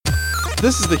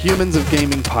This is the Humans of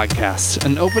Gaming podcast,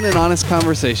 an open and honest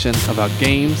conversation about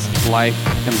games, life,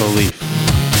 and belief.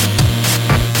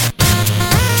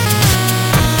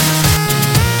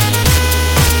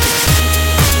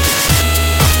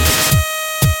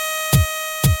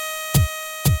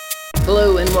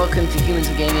 Hello and welcome to Humans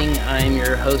of Gaming. I'm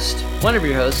your host, one of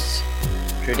your hosts,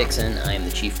 Drew Dixon. I am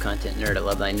the chief content nerd at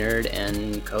Love Thy Nerd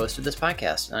and co-host of this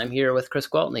podcast. And I'm here with Chris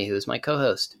Gwaltney, who is my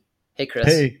co-host. Hey, Chris.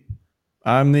 Hey,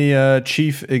 I'm the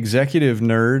chief executive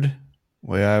nerd.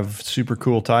 We have super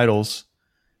cool titles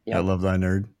at Love Thy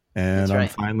Nerd. And I'm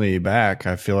finally back.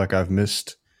 I feel like I've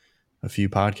missed a few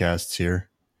podcasts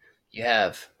here. You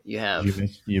have.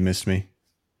 You missed me?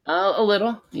 A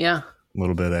little, yeah. A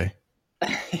little bit, eh?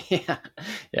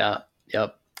 Yep.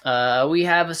 We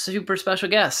have a super special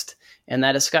guest, and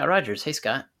that is Scott Rogers. Hey,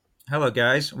 Scott. Hello,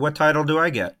 guys. What title do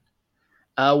I get?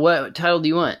 What title do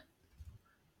you want?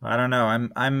 I don't know.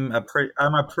 I'm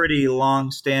a pretty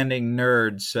long-standing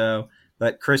nerd,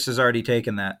 but Chris has already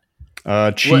taken that.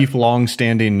 Chief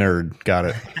long-standing nerd.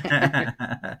 Got it.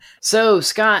 So,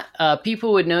 Scott,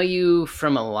 people would know you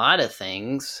from a lot of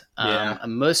things. Yeah.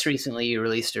 Most recently, you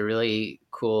released a really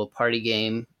cool party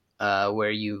game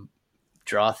where you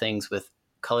draw things with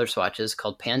color swatches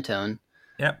called Pantone.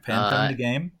 Yep, Pantone the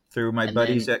game through my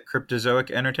buddies at Cryptozoic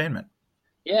Entertainment.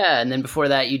 Yeah, and then before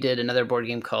that, you did another board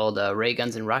game called Ray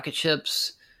Guns and Rocket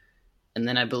Ships. And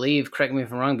then I believe, correct me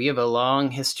if I'm wrong, but you have a long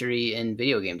history in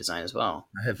video game design as well.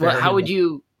 How would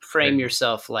you frame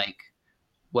yourself, like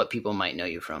what people might know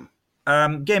you from?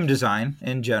 Game design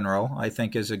in general, I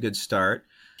think, is a good start.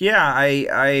 Yeah,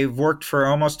 I've worked for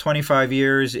almost 25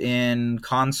 years in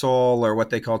console or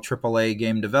what they call AAA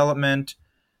game development,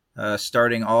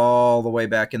 starting all the way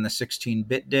back in the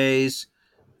 16-bit days.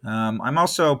 I'm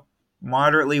also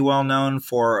moderately well known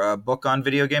for a book on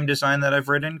video game design that I've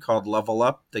written called Level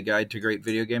Up: The Guide to Great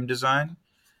Video Game Design.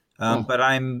 But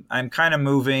I'm kind of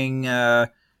moving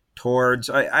towards.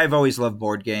 I've always loved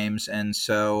board games, and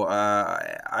so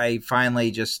I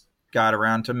finally just got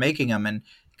around to making them. And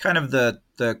kind of the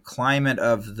climate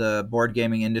of the board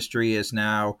gaming industry is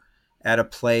now at a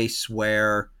place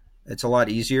where it's a lot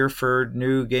easier for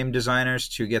new game designers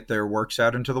to get their works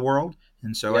out into the world,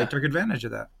 and so I took advantage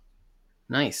of that.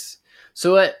 Nice.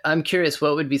 So I'm curious,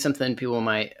 what would be something people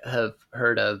might have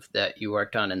heard of that you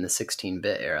worked on in the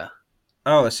 16-bit era?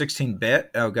 Oh, a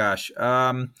 16-bit? Oh, gosh.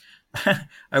 I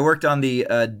worked on the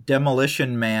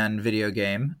Demolition Man video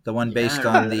game, the one based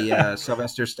on the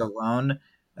Sylvester Stallone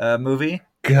movie.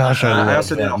 Gosh, I love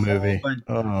that movie.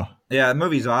 Yeah, the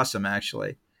movie's awesome,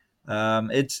 actually. I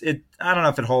don't know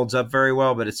if it holds up very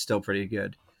well, but it's still pretty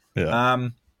good. Yeah.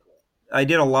 I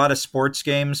did a lot of sports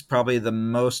games. Probably the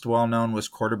most well-known was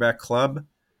Quarterback Club.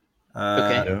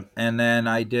 Okay. And then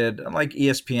I did like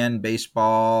ESPN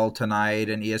Baseball Tonight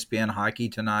and ESPN Hockey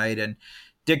Tonight and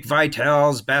Dick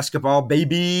Vitale's Basketball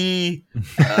Baby.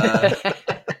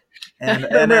 And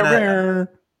then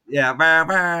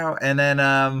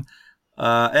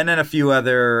a few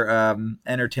other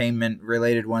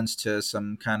entertainment-related ones to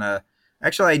some kind of...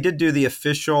 Actually, I did do the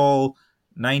official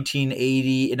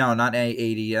 1980... No, not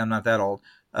 80. I'm not that old.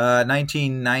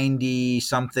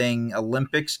 1990-something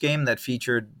Olympics game that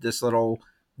featured this little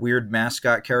weird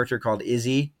mascot character called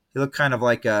Izzy. He looked kind of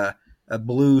like a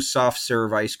blue soft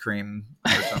serve ice cream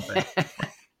or something.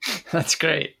 That's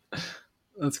great.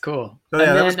 That's cool. So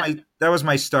yeah, that was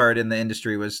my start in the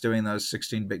industry, was doing those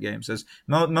 16-bit games,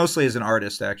 mostly as an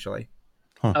artist, actually.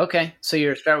 Huh. Okay, so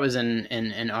your start was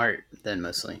in art then,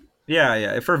 mostly.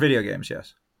 Yeah, for video games,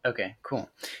 yes. Okay, cool.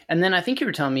 And then I think you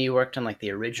were telling me you worked on like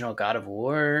the original God of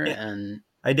War, and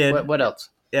I did. What else?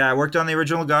 Yeah, I worked on the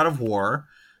original God of War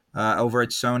over at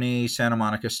Sony Santa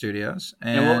Monica Studios.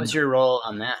 And what was your role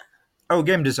on that? Oh,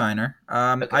 game designer.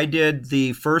 Okay. I did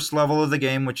the first level of the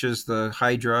game, which is the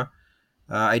Hydra.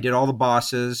 I did all the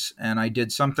bosses, and I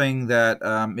did something that,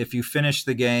 if you finish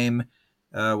the game,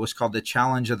 was called the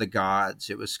Challenge of the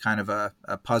Gods. It was kind of a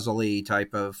puzzly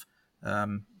type of...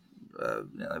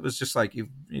 it was just like you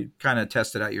kind of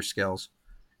tested out your skills.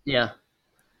 Yeah.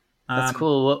 That's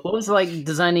cool. What was it like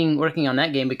working on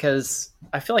that game? Because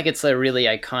I feel like it's a really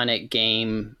iconic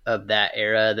game of that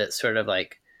era that sort of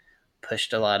like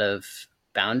pushed a lot of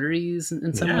boundaries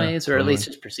in some ways, or at least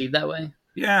it's perceived that way.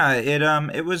 Yeah,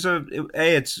 it was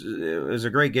a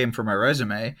great game for my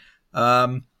resume.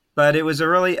 But it was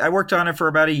I worked on it for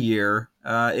about a year.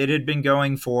 It had been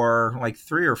going for like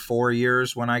 3 or 4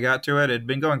 years when I got to it. It had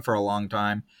been going for a long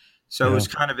time. So it was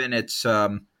kind of in its,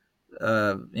 final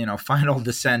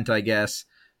descent, I guess.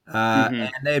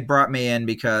 And they brought me in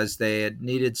because they had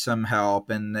needed some help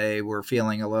and they were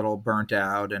feeling a little burnt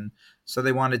out. And so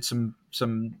they wanted some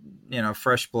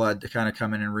fresh blood to kind of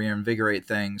come in and reinvigorate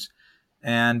things.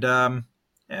 And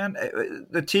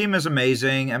the team is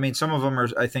amazing. I mean, some of them are,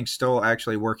 I think, still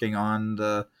actually working on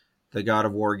the God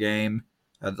of War game,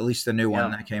 at least the new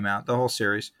one that came out, the whole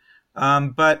series.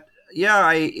 But yeah,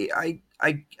 I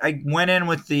went in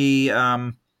with the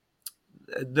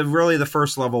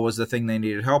first level was the thing they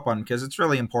needed help on, because it's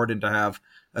really important to have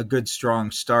a good,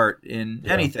 strong start in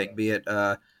anything, be it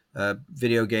a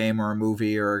video game or a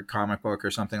movie or a comic book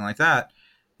or something like that.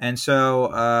 And so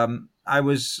I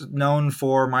was known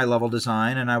for my level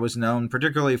design, and I was known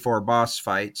particularly for boss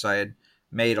fights. I had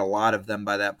made a lot of them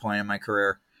by that point in my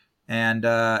career.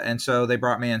 And so they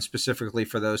brought me in specifically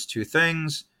for those two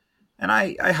things. And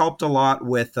I helped a lot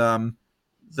with the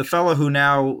fellow who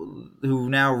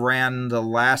now ran the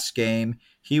last game.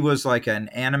 He was like an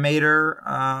animator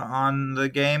on the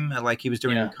game, like he was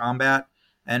doing combat.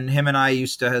 And him and I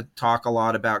used to talk a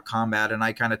lot about combat, and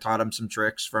I kind of taught him some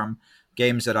tricks from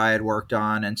games that I had worked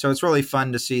on. And so it's really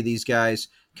fun to see these guys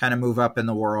kind of move up in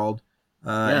the world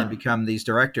and become these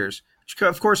directors, which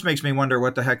of course makes me wonder,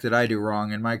 what the heck did I do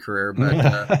wrong in my career?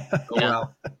 But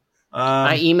well.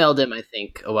 I emailed him, I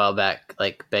think, a while back,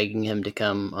 like begging him to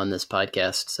come on this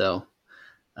podcast. So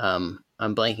I'm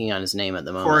blanking on his name at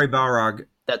the moment. Corey Balrog.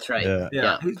 That's right.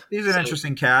 Yeah. He's an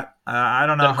interesting cat. I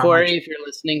don't know how Corey, if you're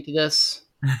listening to this,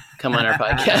 come on our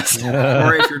podcast.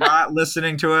 Corey, if you're not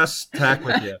listening to us, heck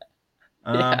with you.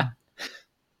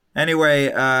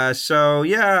 Anyway, so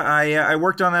yeah, I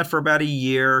worked on that for about a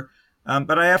year,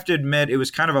 but I have to admit it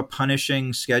was kind of a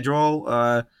punishing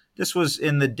schedule. This was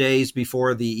in the days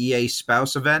before the EA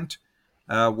Spouse event,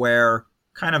 where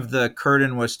kind of the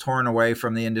curtain was torn away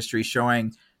from the industry,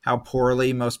 showing how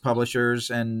poorly most publishers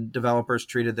and developers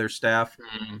treated their staff.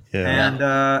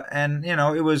 And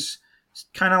it was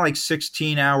kind of like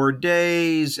 16-hour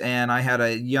days, and I had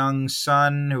a young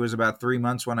son who was about 3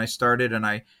 months when I started, and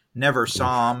I never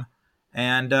saw him.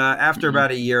 And after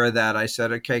about a year of that, I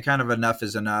said, okay, kind of enough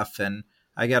is enough, and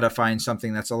I got to find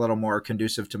something that's a little more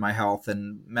conducive to my health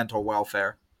and mental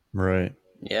welfare. Right.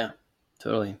 Yeah,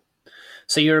 totally.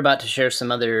 So you were about to share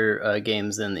some other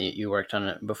games then that you worked on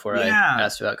it before I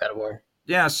asked about God of War.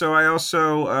 Yeah, so I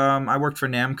also I worked for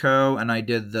Namco, and I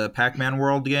did the Pac-Man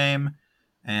World game,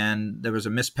 and there was a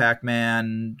Miss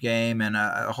Pac-Man game, and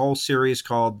a whole series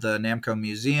called the Namco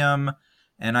Museum.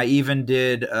 And I even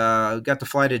got to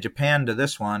fly to Japan to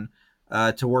this one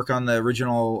to work on the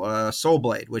original Soul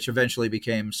Blade, which eventually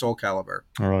became Soul Calibur.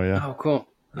 Oh yeah! Oh cool.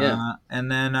 Yeah.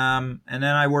 And then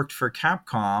I worked for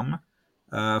Capcom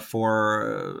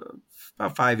for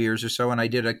about 5 years or so, and I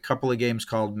did a couple of games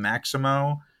called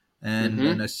Maximo,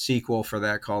 and a sequel for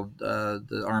that called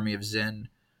The Army of Zin.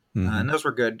 And those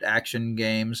were good action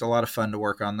games. A lot of fun to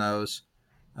work on those.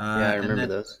 I remember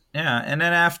those. Yeah, and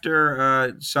then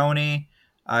after Sony,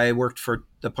 I worked for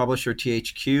the publisher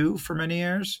THQ for many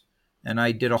years, and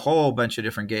I did a whole bunch of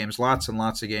different games, lots and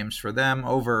lots of games for them,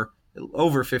 over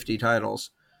 50 titles,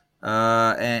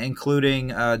 including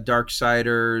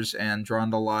Darksiders and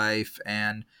Drawn to Life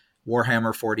and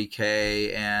Warhammer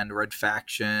 40K and Red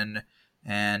Faction,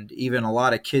 and even a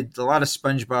lot of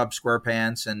SpongeBob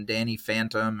SquarePants and Danny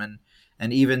Phantom,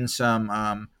 and even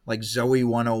some like Zoe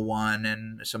 101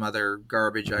 and some other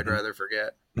garbage I'd rather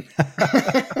forget.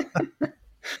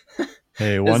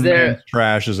 Hey, one man's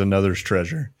trash is another's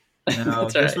treasure. No,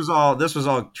 this was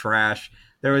all trash.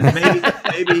 There was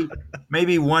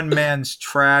maybe one man's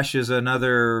trash is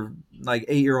another like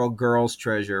 8-year-old girl's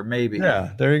treasure. Maybe.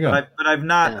 Yeah, there you go. But I've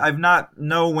not.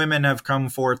 No women have come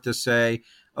forth to say,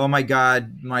 "Oh my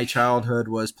God, my childhood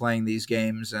was playing these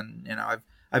games," and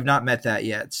I've not met that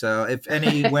yet. So if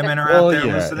any women are out there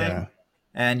listening,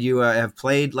 and you have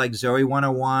played like Zoe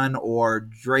 101 or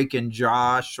Drake and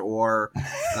Josh or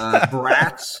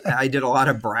Bratz, I did a lot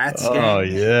of Bratz games. Oh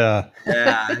yeah,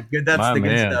 good. That's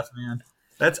good stuff, man.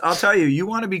 I'll tell you, you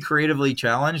want to be creatively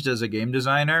challenged as a game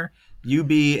designer. You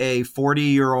be a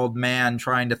 40-year-old man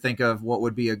trying to think of what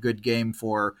would be a good game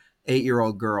for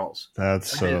 8-year-old girls. That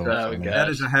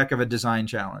is a heck of a design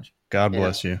challenge. God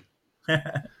bless you.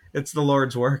 It's the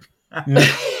Lord's work.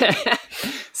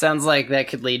 Sounds like that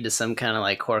could lead to some kind of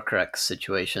like Horcrux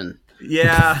situation.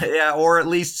 Yeah, or at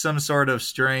least some sort of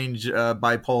strange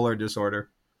bipolar disorder.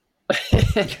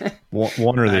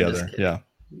 One or the other. Yeah.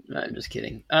 I'm just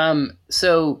kidding.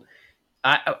 So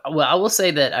I will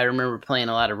say that I remember playing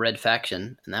a lot of Red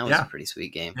Faction, and that was a pretty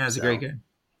sweet game. Yeah, it was a great game.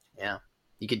 Yeah,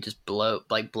 you could just blow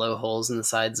holes in the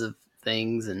sides of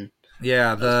things, and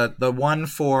the one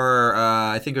for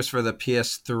I think it was for the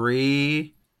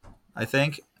PS3, I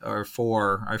think, or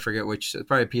 4, I forget which,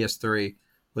 probably PS3.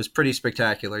 was pretty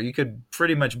spectacular. You could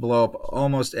pretty much blow up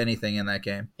almost anything in that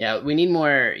game. Yeah, we need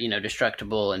more,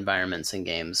 destructible environments in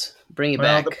games. Bring it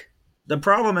back. The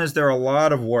problem is they're a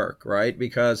lot of work, right?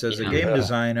 Because as a game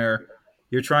designer,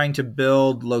 you're trying to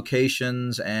build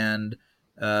locations and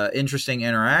interesting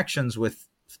interactions with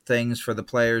things for the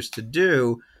players to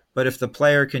do. But if the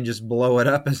player can just blow it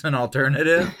up as an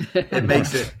alternative, it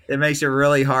makes it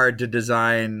really hard to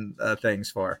design things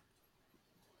for.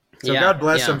 So God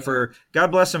bless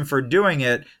him for doing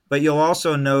it. But you'll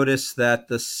also notice that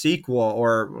the sequel,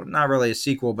 or not really a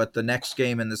sequel, but the next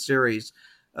game in the series,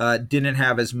 didn't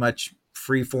have as much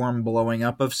freeform blowing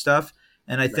up of stuff.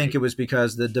 And I think it was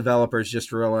because the developers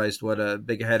just realized what a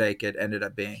big headache it ended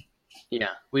up being. Yeah,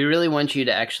 we really want you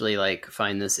to actually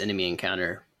find this enemy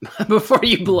encounter before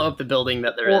you blow up the building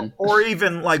that they're in. Or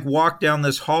even walk down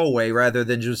this hallway rather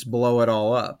than just blow it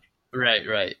all up.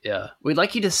 Right, yeah. We'd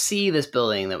like you to see this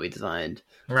building that we designed.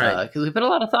 Right. Because we put a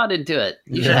lot of thought into it.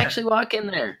 You should actually walk in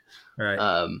there.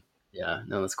 Right. Yeah,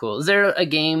 no, that's cool. Is there a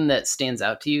game that stands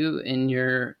out to you in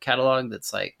your catalog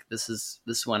that's this is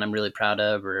one I'm really proud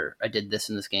of, or I did this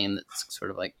in this game that's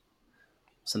sort of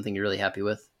something you're really happy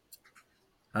with?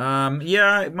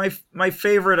 Yeah, my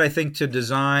favorite, I think, to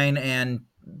design and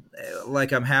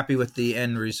I'm happy with the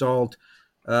end result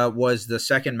was the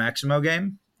second Maximo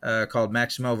game called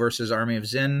Maximo versus Army of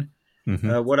Zin.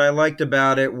 Mm-hmm. What I liked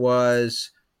about it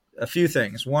was a few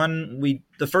things. One,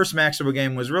 the first Maximo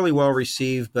game was really well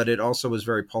received, but it also was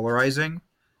very polarizing.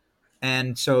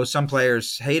 And so some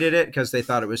players hated it because they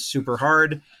thought it was super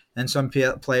hard, and some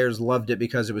players loved it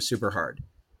because it was super hard.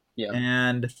 Yeah.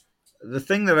 And the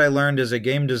thing that I learned as a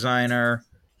game designer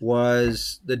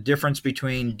was the difference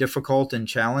between difficult and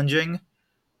challenging.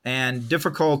 And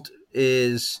difficult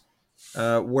is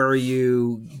where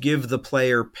you give the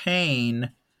player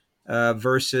pain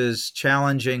versus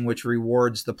challenging, which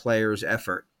rewards the player's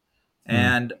effort.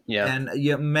 And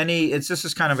this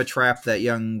is kind of a trap that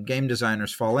young game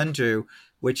designers fall into,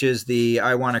 which is the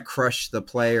I want to crush the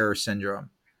player syndrome.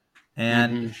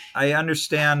 And I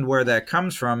understand where that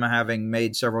comes from, having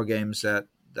made several games that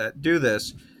do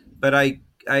this. But I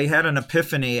had an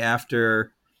epiphany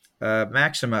after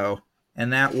Maximo,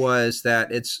 and that was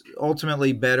that it's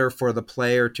ultimately better for the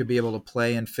player to be able to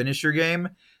play and finish your game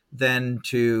than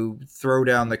to throw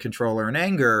down the controller in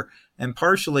anger. And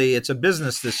partially it's a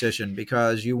business decision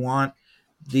because you want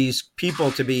these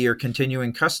people to be your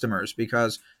continuing customers,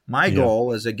 because my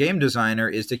goal as a game designer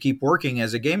is to keep working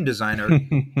as a game designer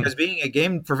because being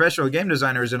a professional game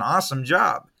designer is an awesome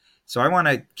job. So I want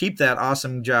to keep that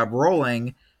awesome job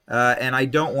rolling, and I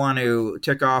don't want to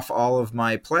tick off all of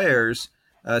my players.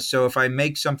 So if I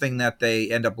make something that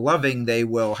they end up loving, they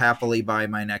will happily buy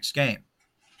my next game.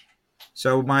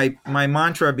 So my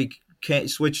mantra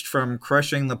switched from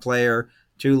crushing the player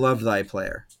to love thy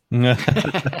player.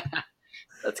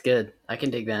 That's good. I can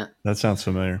dig that. That sounds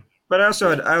familiar. But I also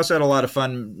had a lot of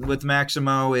fun with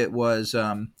Maximo. It was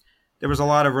there was a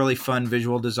lot of really fun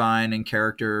visual design and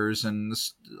characters, and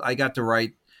I got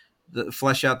to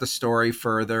flesh out the story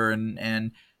further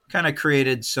and kind of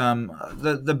created some.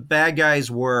 The bad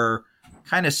guys were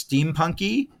kind of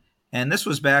steampunky, and this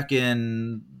was back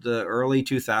in the early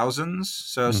 2000s.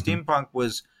 So steampunk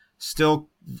was still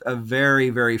a very,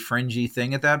 very fringy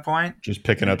thing at that point. Just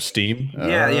picking up steam.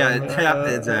 Yeah,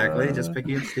 exactly. Just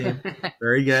picking up steam.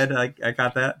 Very good. I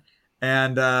got that.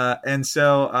 And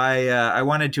so I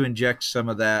wanted to inject some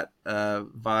of that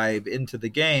vibe into the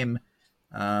game.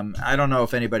 I don't know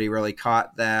if anybody really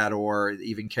caught that or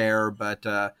even care, but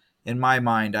in my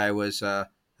mind, I was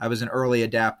an early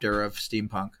adapter of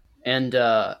steampunk. And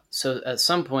so at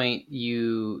some point,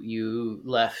 you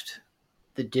left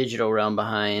the digital realm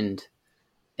behind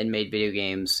and made video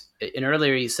games. And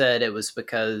earlier you said it was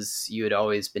because you had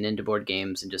always been into board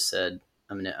games and just said,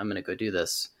 I'm gonna go do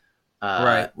this.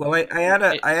 Right. Well, I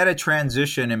had a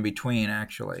transition in between,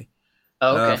 actually.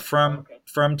 Oh, okay. From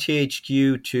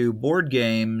THQ to board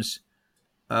games.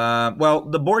 Well,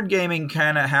 the board gaming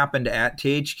kind of happened at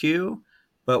THQ,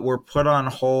 but were put on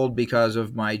hold because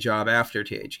of my job after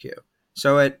THQ.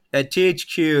 So at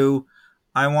THQ,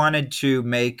 I wanted to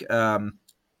make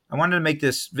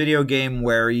this video game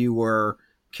where you were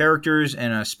characters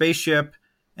in a spaceship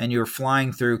and you were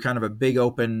flying through kind of a big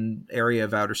open area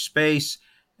of outer space,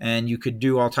 and you could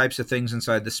do all types of things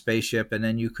inside the spaceship, and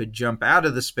then you could jump out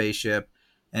of the spaceship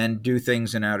and do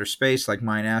things in outer space like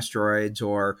mine asteroids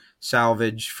or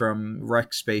salvage from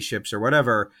wrecked spaceships or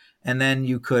whatever. And then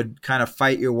you could kind of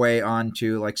fight your way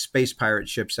onto like space pirate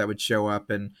ships that would show up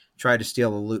and try to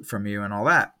steal the loot from you and all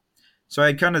that. So I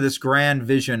had kind of this grand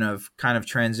vision of kind of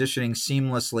transitioning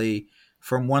seamlessly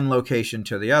from one location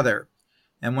to the other.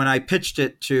 And when I pitched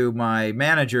it to my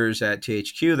managers at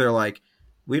THQ, they're like,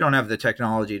 we don't have the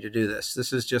technology to do this.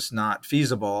 This is just not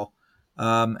feasible.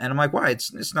 And I'm like, why?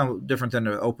 It's no different than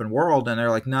an open world. And they're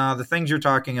like, no, the things you're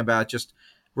talking about just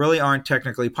really aren't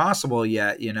technically possible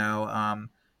yet,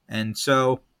 and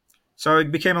so I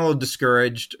became a little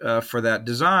discouraged for that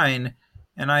design.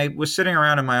 And I was sitting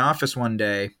around in my office one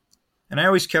day, and I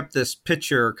always kept this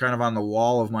picture kind of on the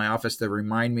wall of my office that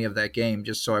reminded me of that game,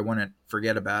 just so I wouldn't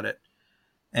forget about it.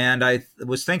 And I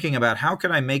was thinking about how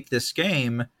can I make this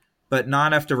game but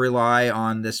not have to rely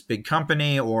on this big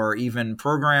company or even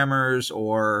programmers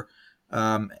or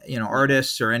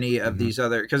artists or any of these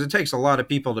other, because it takes a lot of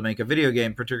people to make a video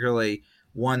game, particularly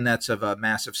one that's of a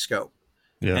massive scope.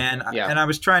 Yeah. And I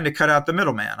was trying to cut out the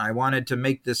middleman. I wanted to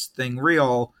make this thing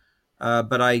real,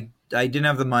 but I didn't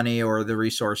have the money or the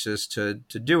resources to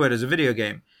do it as a video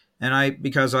game. And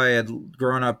because I had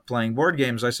grown up playing board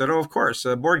games, I said, oh, of course,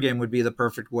 a board game would be the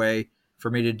perfect way for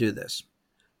me to do this.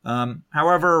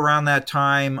 However, around that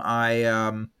time,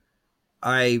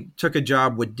 I took a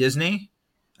job with Disney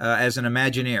as an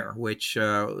Imagineer, which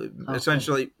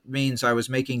essentially means I was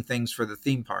making things for the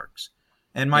theme parks.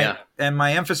 And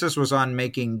my emphasis was on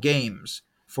making games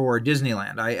for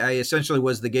Disneyland. I essentially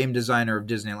was the game designer of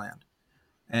Disneyland.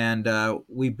 And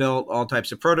we built all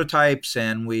types of prototypes,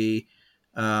 and we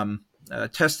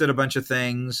tested a bunch of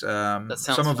things.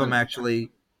 Some of them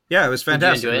actually, it was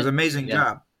fantastic. It was an amazing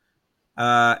job.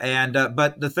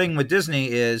 But the thing with Disney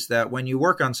is that when you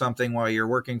work on something while you're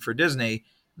working for Disney,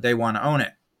 they want to own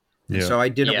it. Yeah. So I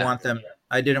didn't want them.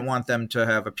 I didn't want them to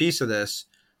have a piece of this.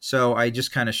 So I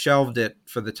just kind of shelved it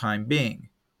for the time being.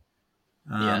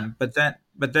 But then,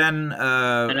 and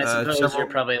I suppose you're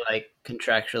probably like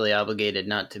contractually obligated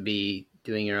not to be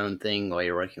doing your own thing while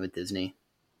you're working with Disney.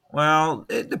 Well,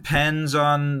 it depends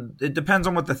on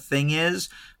what the thing is,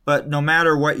 but no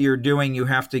matter what you're doing, you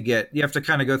have to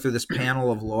kind of go through this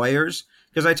panel of lawyers,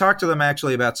 because I talked to them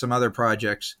actually about some other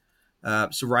projects,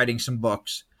 so writing some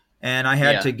books, and I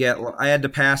had to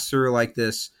pass through like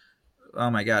this. Oh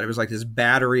my God, it was like this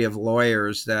battery of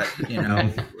lawyers that,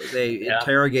 they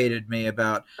interrogated me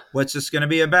about what's this going to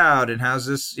be about and how's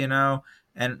this, and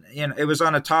it was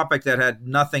on a topic that had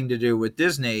nothing to do with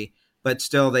Disney. But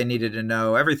still, they needed to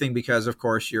know everything because, of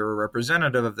course, you're a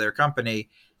representative of their company,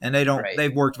 and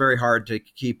they've worked very hard to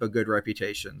keep a good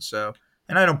reputation. So,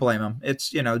 and I don't blame them. It's,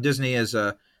 Disney is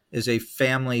a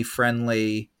family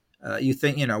friendly. You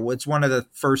think, it's one of the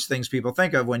first things people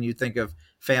think of when you think of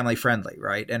family friendly,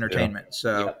 right? Entertainment.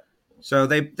 Yeah. So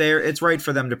it's right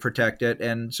for them to protect it,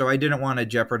 and so I didn't want to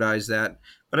jeopardize that,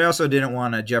 but I also didn't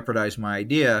want to jeopardize my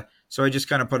idea. So I just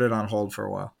kind of put it on hold for a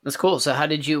while. That's cool. So how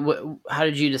did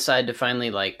you decide to finally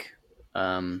bite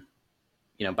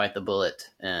the bullet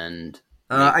and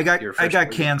I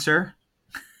got cancer.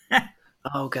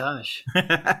 Oh gosh.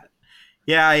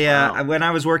 Yeah. When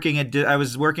I was working at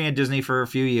Disney for a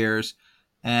few years,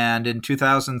 and in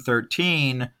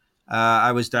 2013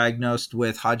 I was diagnosed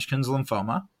with Hodgkin's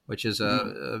lymphoma, which is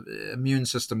a immune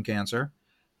system cancer.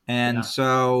 And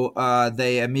so I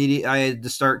had to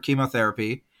start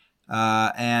chemotherapy.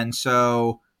 And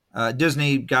so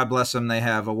Disney, God bless them, they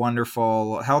have a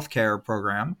wonderful healthcare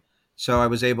program. So I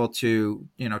was able to,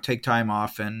 take time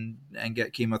off and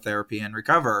get chemotherapy and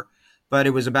recover. But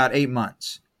it was about 8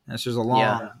 months. This was a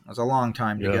long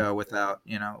time to go without,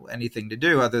 anything to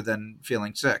do other than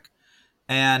feeling sick.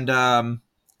 And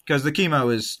because the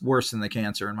chemo is worse than the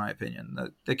cancer, in my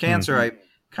opinion. The cancer,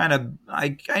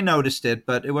 I noticed it,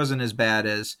 but it wasn't as bad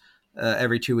as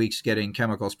every 2 weeks getting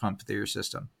chemicals pumped through your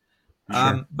system.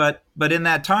 Sure. But in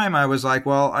that time, I was like,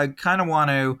 well, I kind of want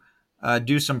to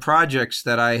do some projects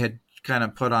that I had kind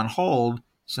of put on hold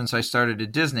since I started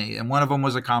at Disney. And one of them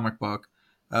was a comic book,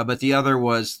 but the other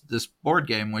was this board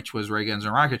game, which was Ray Guns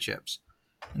and Rocket Ships.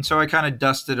 And so I kind of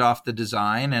dusted off the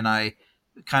design, and I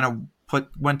kind of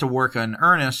went to work in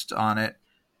earnest on it.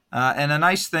 And the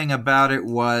nice thing about it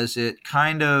was it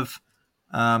kind of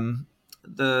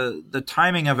the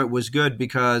timing of it was good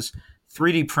because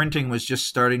 3D printing was just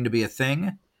starting to be a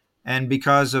thing. And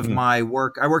because of my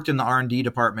work, I worked in the R&D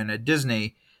department at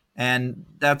Disney, and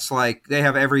that's like they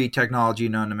have every technology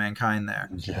known to mankind there.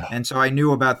 Yeah. And so I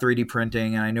knew about 3D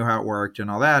printing, and I knew how it worked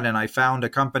and all that. And I found a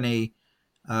company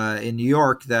in New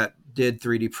York that did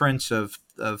 3D prints of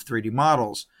 3D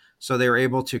models. So they were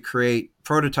able to create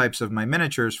prototypes of my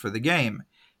miniatures for the game.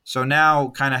 So now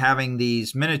kind of having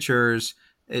these miniatures,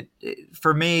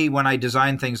 for me, when I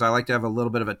design things, I like to have a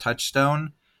little bit of a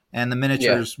touchstone, and the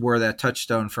miniatures were that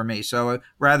touchstone for me. So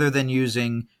rather than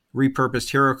using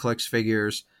repurposed HeroClix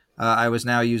figures, I was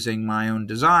now using my own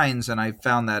designs, and I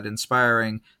found that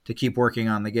inspiring to keep working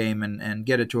on the game and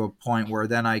get it to a point where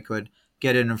then I could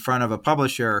get it in front of a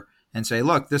publisher and say,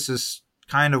 look, this is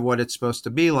kind of what it's supposed to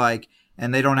be like,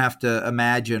 and they don't have to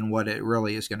imagine what it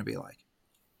really is going to be like.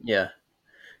 Yeah.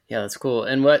 Yeah, that's cool.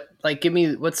 And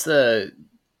what's the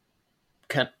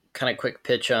kind of quick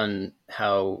pitch on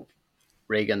how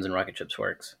Ray Guns and Rocket Ships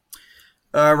works?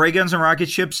 Ray Guns and Rocket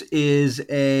Ships is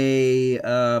a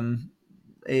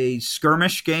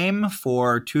skirmish game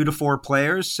for 2 to 4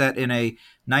 players set in a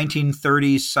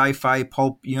 1930s sci-fi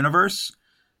pulp universe.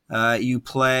 You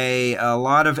play a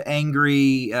lot of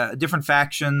angry, different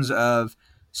factions of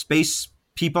space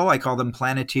people. I call them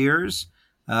Planeteers.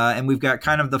 And we've got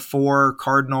kind of the 4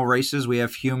 cardinal races. We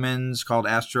have humans called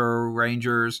Astro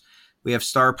Rangers. We have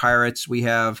Star Pirates. We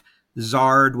have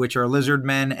Zard, which are lizard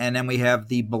men. And then we have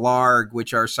the Blarg,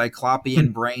 which are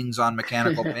cyclopean brains on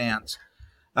mechanical pants.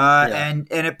 And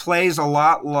it plays a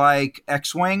lot like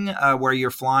X-Wing, where you're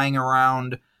flying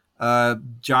around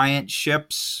giant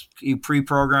ships. You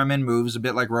pre-program in moves, a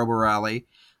bit like Robo Rally.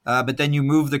 But then you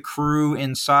move the crew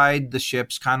inside the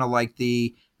ships, kind of like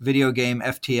the video game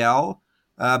FTL.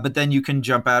 But then you can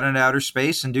jump out into outer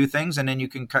space and do things, and then you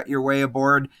can cut your way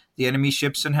aboard the enemy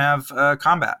ships and have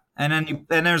combat. And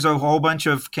then there's a whole bunch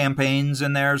of campaigns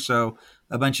in there, so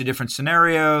a bunch of different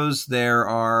scenarios. There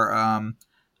are,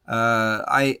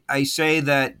 I say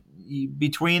that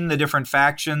between the different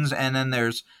factions, and then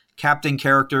there's captain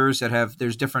characters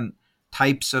there's different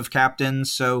types of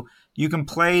captains. So you can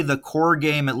play the core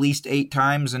game at least 8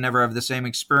 times and never have the same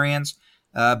experience.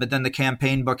 But then the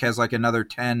campaign book has like another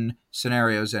 10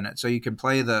 scenarios in it. So you can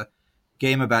play the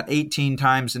game about 18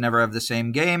 times and never have the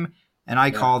same game. And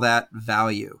I call that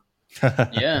value.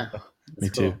 Yeah. Me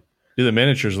too. Dude, the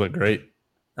miniatures look great.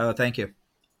 Oh, thank you.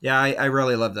 Yeah, I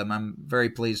really love them. I'm very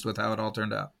pleased with how it all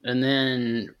turned out. And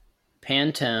then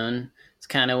Pantone is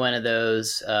kind of one of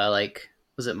those,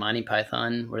 was it Monty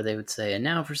Python, where they would say, and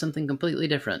now for something completely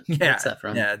different. Yeah. What's that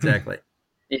from? Yeah, exactly.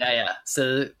 Yeah.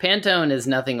 So Pantone is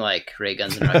nothing like Ray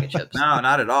Guns and Rocket Ships. No,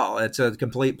 not at all. It's a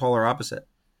complete polar opposite.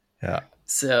 Yeah.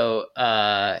 So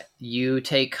you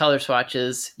take color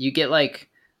swatches. You get like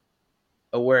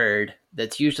a word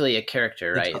that's usually a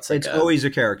character, right? It's always a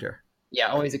character. Yeah,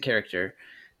 always a character.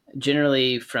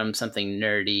 Generally from something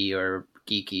nerdy or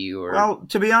geeky or... Well,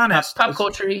 to be honest... Pop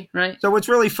culture-y, right? So what's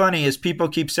really funny is people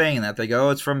keep saying that. They go,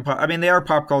 it's from... they are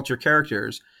pop culture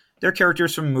characters. They're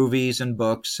characters from movies and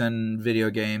books and video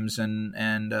games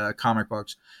and comic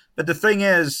books. But the thing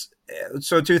is,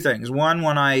 so 2 things. One,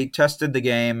 when I tested the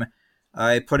game,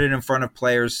 I put it in front of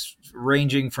players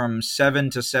ranging from 7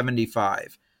 to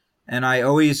 75. And I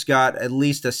always got at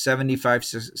least a 75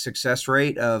 success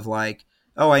rate of like,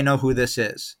 oh, I know who this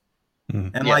is.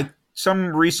 And like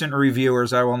some recent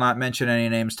reviewers, I will not mention any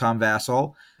names, Tom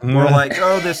Vassell, were like,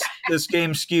 oh, this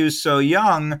game skews so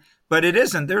young. But it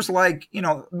isn't. There's like,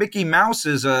 Mickey Mouse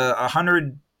is a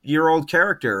 100-year-old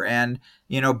character, and,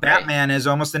 Batman is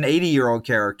almost an 80-year-old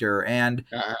character, and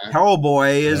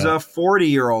Hellboy is a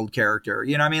 40-year-old character.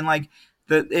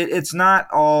 It's not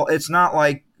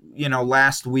like,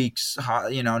 last week's,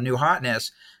 new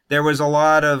hotness. There was a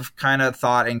lot of kind of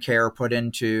thought and care put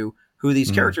into who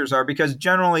these characters are, because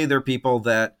generally they're people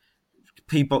that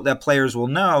players will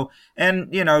know.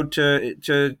 And,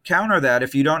 to counter that,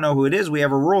 if you don't know who it is, we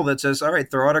have a rule that says, all right,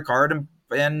 throw out a card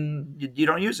and you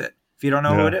don't use it if you don't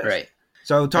know who it is. Right.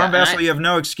 So Tom Vassell, you have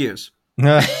no excuse.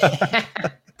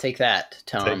 Take that,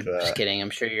 Tom. Just kidding.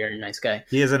 I'm sure you're a nice guy.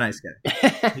 He is a nice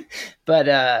guy. But,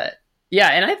 and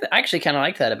I actually kind of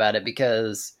like that about it,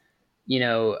 because,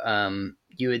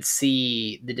 you would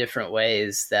see the different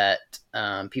ways that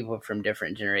people from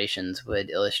different generations would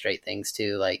illustrate things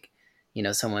too. Like,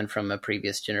 someone from a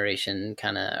previous generation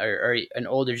or an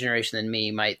older generation than me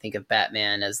might think of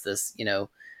Batman as this,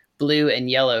 blue and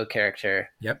yellow character.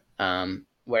 Yep.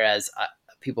 Whereas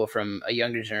people from a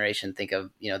younger generation think of,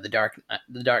 the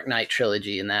Dark Knight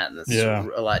trilogy and that's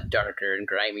a lot darker and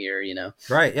grimier,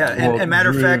 Right. Yeah. And matter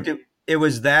of fact, it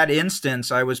was that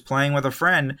instance. I was playing with a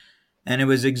friend, and it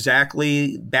was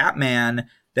exactly Batman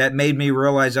that made me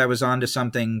realize I was onto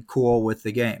something cool with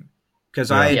the game.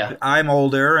 Because I'm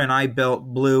older, and I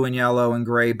built blue and yellow and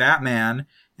gray Batman,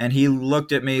 and he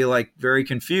looked at me like very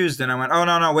confused, and I went, oh,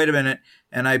 no, wait a minute.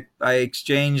 And I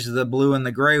exchanged the blue and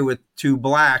the gray with 2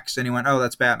 blacks, and he went, oh,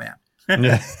 that's Batman.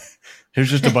 Yeah. Here's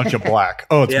just a bunch of black.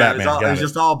 Oh, it's Batman. It was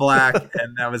just all black,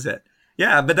 and that was it.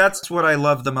 Yeah, but that's what I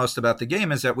love the most about the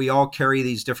game, is that we all carry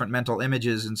these different mental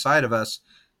images inside of us.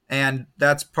 And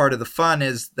that's part of the fun,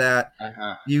 is that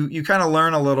you kind of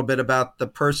learn a little bit about the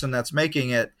person that's making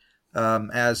it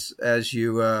as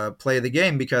you play the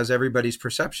game, because everybody's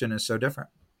perception is so different.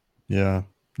 Yeah.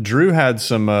 Drew had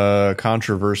some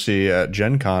controversy at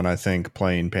Gen Con, I think,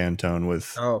 playing Pantone with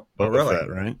Boba Fett,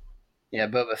 right? Yeah,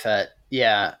 Boba Fett.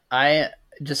 Yeah, I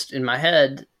just, in my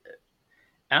head,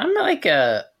 I'm not like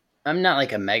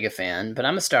a mega fan, but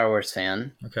I'm a Star Wars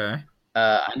fan. Okay.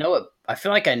 I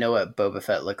feel like I know what Boba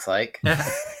Fett looks like.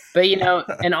 But,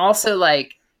 and also,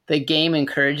 like, the game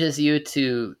encourages you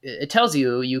to, it tells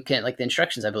you can, like, the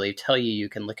instructions, I believe, tell you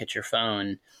can look at your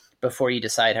phone before you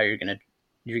decide how you're going to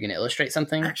illustrate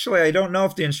something. Actually, I don't know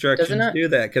if the instructions do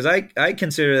that, because I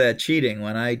consider that cheating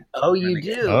when I... Oh, you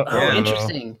do? Oh,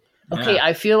 interesting. Okay, yeah.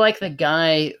 I feel like the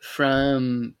guy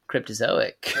from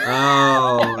Cryptozoic.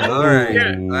 Oh, all right.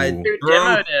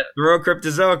 Throw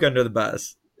Cryptozoic under the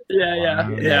bus. Yeah.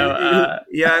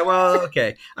 Well,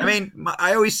 okay. I mean,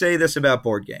 I always say this about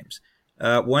board games.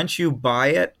 Once you buy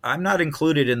it, I'm not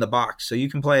included in the box, so you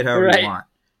can play it however you want.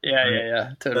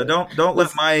 Yeah. Totally. So don't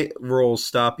let my rules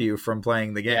stop you from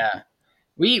playing the game. Yeah.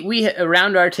 We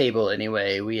around our table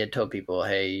anyway, we had told people,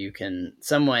 hey,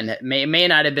 someone may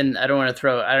not have been, I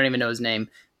don't even know his name,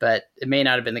 but it may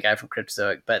not have been the guy from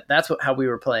Cryptozoic, but that's how we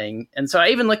were playing. And so I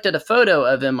even looked at a photo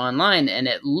of him online, and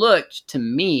it looked to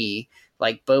me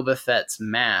like Boba Fett's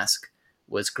mask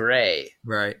was gray.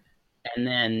 Right. And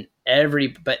then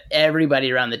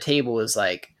everybody around the table was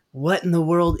like, what in the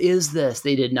world is this?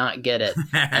 They did not get it.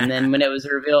 And then when it was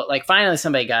revealed, like, finally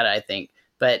somebody got it, I think,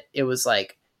 but it was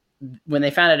like, when they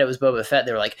found out it was Boba Fett,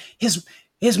 they were like, his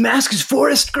mask is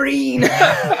forest green.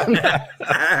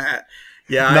 Yeah,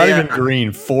 not even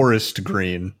green, forest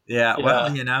green. Yeah,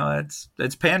 well, it's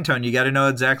Pantone. You got to know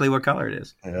exactly what color it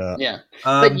is. Yeah.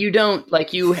 But you don't,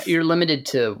 like, you're limited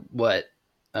to what?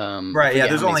 Right. Yeah.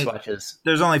 There's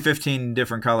only 15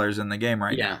 different colors in the game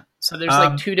right now. Yeah. So there's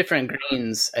like 2 different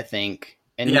greens, I think.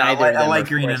 And I like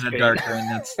green and a dark green.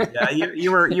 That's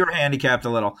you were handicapped a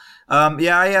little.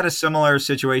 I had a similar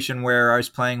situation where I was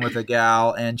playing with a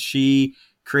gal, and she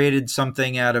created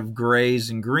something out of grays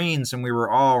and greens, and we were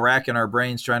all racking our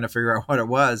brains trying to figure out what it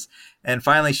was. And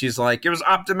finally, she's like, "It was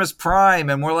Optimus Prime,"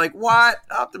 and we're like, "What?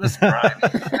 Optimus Prime?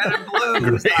 Red and blue,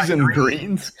 grays and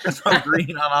greens. There's no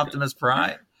green on Optimus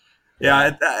Prime."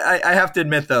 Yeah, I have to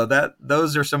admit, though, that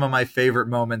those are some of my favorite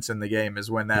moments in the game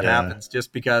is when that happens,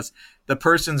 just because the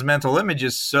person's mental image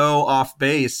is so off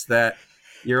base that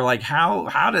you're like,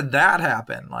 how did that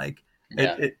happen? Like,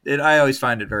 I always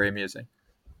find it very amusing.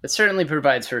 It certainly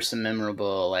provides for some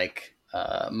memorable, like,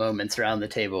 moments around the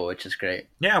table, which is great.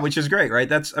 Yeah, which is great,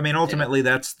 right? Ultimately,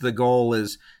 that's the goal,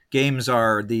 is games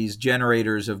are these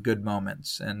generators of good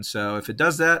moments. And so if it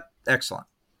does that, excellent.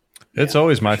 It's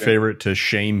always my favorite to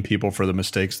shame people for the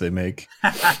mistakes they make.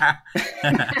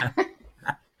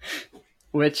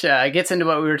 Which gets into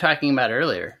what we were talking about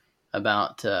earlier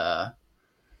about, I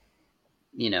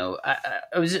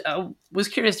was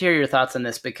curious to hear your thoughts on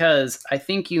this, because I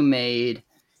think you made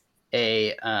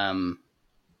a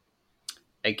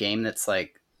game that's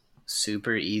like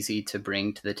super easy to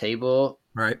bring to the table.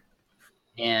 Right.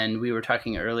 And we were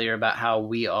talking earlier about how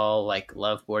we all like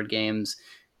love board games,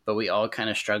 but we all kind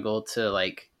of struggle to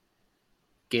like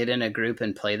get in a group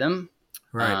and play them.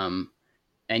 Right.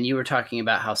 And you were talking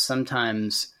about how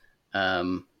sometimes,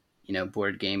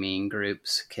 board gaming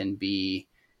groups can be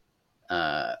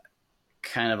kind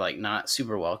of like not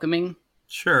super welcoming.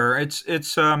 Sure.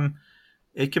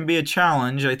 It can be a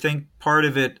challenge. I think part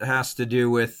of it has to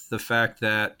do with the fact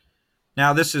that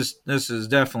now this is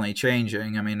definitely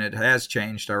changing. I mean, it has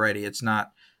changed already. It's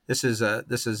not, This is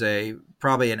a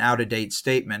probably an out-of-date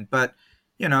statement, but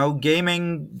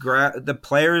gaming, the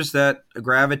players that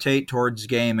gravitate towards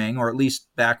gaming, or at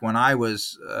least back when I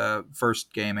was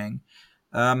first gaming,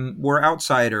 were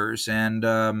outsiders, and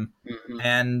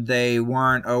and they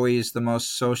weren't always the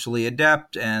most socially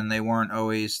adept, and they weren't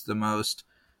always the most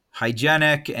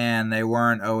hygienic, and they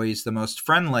weren't always the most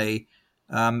friendly,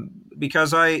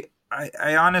 because I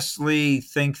honestly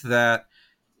think that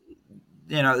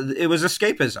it was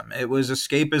escapism. It was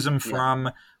escapism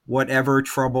from whatever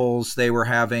troubles they were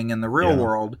having in the real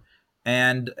world.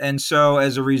 And so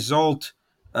as a result,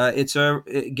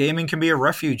 gaming can be a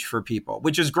refuge for people,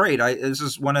 which is great. This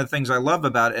is one of the things I love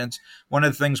about it. And it's one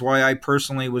of the things why I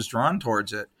personally was drawn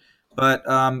towards it. But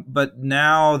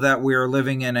now that we're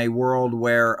living in a world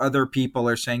where other people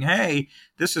are saying, hey,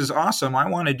 this is awesome, I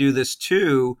want to do this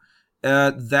too.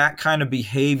 That kind of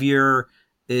behavior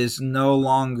is no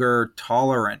longer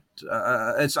tolerant.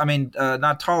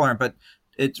 Not tolerant, but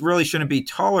it really shouldn't be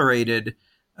tolerated,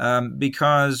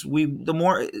 because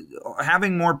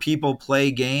having more people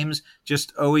play games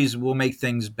just always will make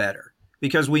things better,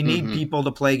 because we need people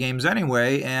to play games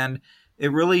anyway. And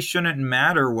it really shouldn't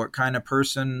matter what kind of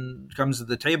person comes to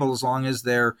the table as long as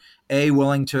they're A,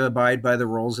 willing to abide by the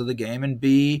rules of the game, and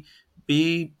B,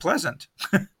 be pleasant.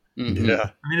 Mm-hmm. Yeah.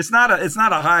 I mean, it's not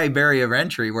a high barrier of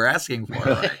entry we're asking for.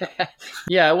 Right?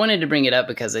 Yeah, I wanted to bring it up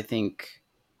because I think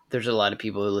there's a lot of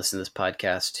people who listen to this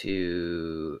podcast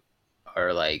who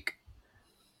are like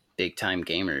big time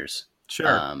gamers. Sure.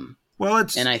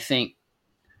 And I think,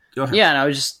 go ahead. yeah, and I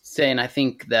was just saying, I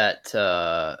think that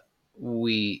I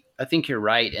think you're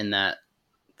right in that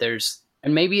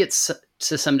and maybe it's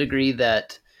to some degree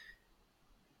that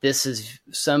this is,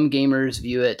 some gamers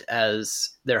view it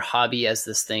as their hobby, as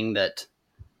this thing that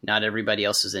not everybody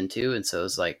else is into. And so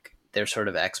it's like, they're sort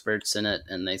of experts in it,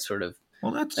 and they sort of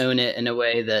own it in a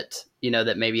way that,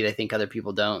 that maybe they think other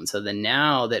people don't. So then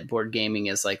now that board gaming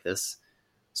is like this,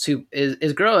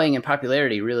 is growing in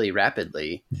popularity really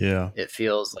rapidly. Yeah. It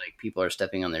feels like people are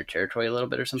stepping on their territory a little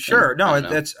bit or something. Sure. No,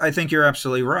 I think you're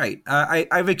absolutely right.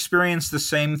 I've experienced the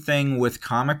same thing with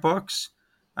comic books.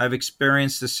 I've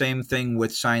experienced the same thing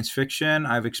with science fiction.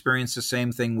 I've experienced the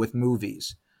same thing with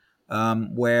movies,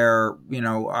 where,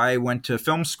 I went to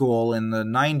film school in the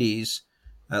 90s,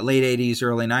 late 80s,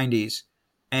 early 90s,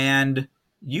 and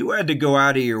you had to go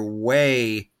out of your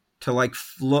way to like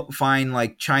find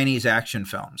like Chinese action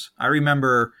films. I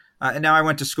remember, now I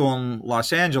went to school in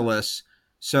Los Angeles,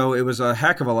 so it was a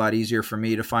heck of a lot easier for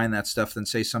me to find that stuff than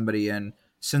say somebody in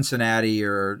Cincinnati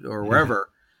or wherever.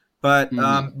 But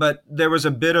there was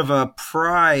a bit of a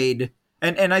pride,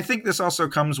 and I think this also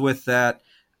comes with that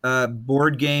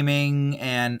board gaming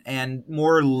and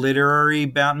more literary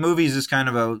bound. Movies is kind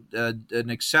of an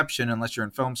exception unless you're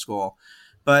in film school.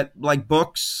 But like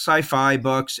books, sci-fi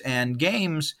books, and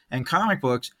games and comic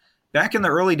books, back in the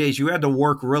early days, you had to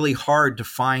work really hard to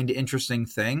find interesting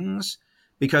things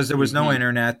because there was no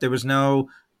internet, there was no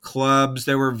clubs,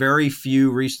 there were very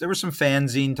few. There was some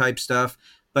fanzine type stuff.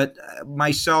 But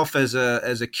myself as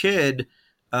a kid,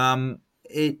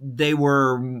 they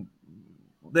were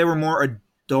more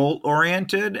adult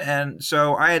oriented, and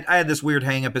so I had this weird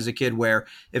hang up as a kid where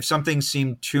if something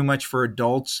seemed too much for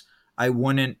adults, I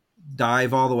wouldn't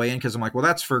dive all the way in because I'm like, well,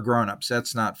 that's for grown-ups,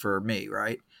 that's not for me,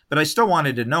 right? But I still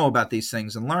wanted to know about these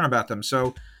things and learn about them.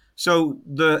 So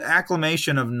the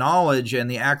acclamation of knowledge and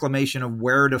the acclamation of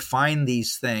where to find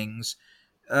these things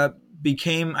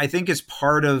became, I think, as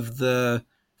part of the,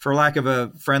 for lack of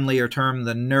a friendlier term,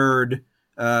 the nerd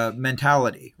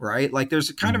mentality, right? Like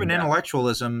there's kind of an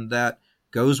intellectualism that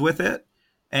goes with it.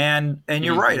 And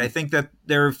you're right. I think that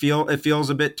it feels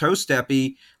a bit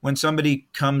toe-steppy when somebody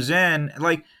comes in.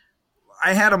 Like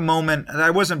I had a moment that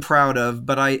I wasn't proud of,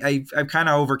 but I kind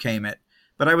of overcame it.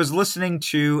 But I was listening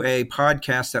to a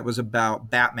podcast that was about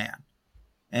Batman,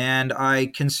 and I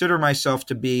consider myself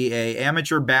to be an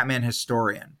amateur Batman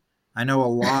historian. I know a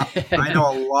lot. I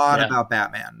know a lot about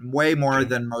Batman, way more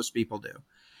than most people do.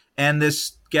 And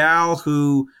this gal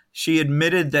who, she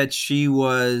admitted that she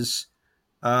was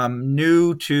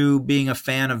new to being a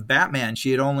fan of Batman.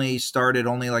 She had only started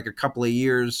like a couple of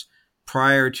years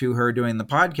prior to her doing the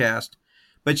podcast,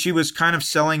 but she was kind of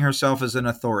selling herself as an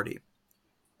authority.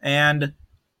 And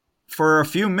for a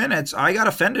few minutes, I got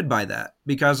offended by that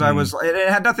because it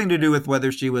had nothing to do with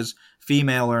whether she was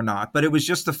female or not, but it was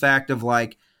just the fact of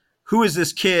like, who is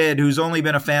this kid who's only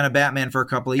been a fan of Batman for a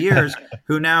couple of years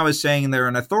who now is saying they're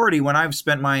an authority when I've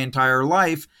spent my entire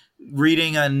life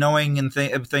reading and knowing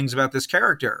things about this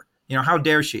character? How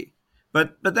dare she?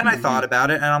 But then I thought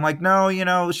about it, and I'm like,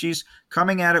 no, she's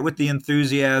coming at it with the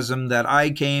enthusiasm that I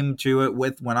came to it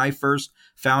with when I first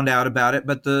found out about it.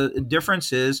 But the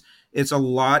difference is it's a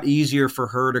lot easier for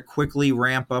her to quickly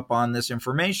ramp up on this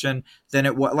information than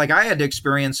it was. Like I had to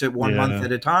experience it one month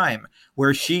at a time,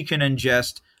 where she can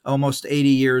ingest almost 80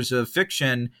 years of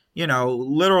fiction,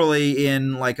 literally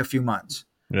in like a few months.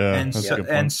 Yeah.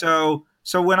 And so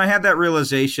when I had that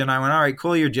realization, I went, all right,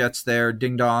 cool your jets there,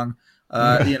 ding dong.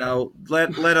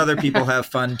 Let other people have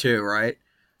fun too, right?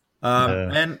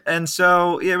 And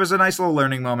so it was a nice little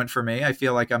learning moment for me. I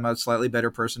feel like I'm a slightly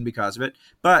better person because of it.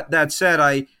 But that said,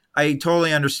 I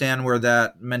totally understand where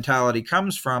that mentality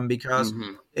comes from because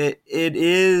it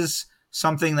is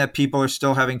something that people are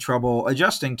still having trouble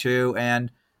adjusting to,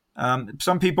 and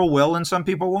some people will and some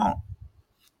people won't.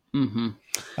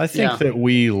 I think that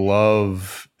we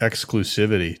love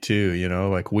exclusivity too,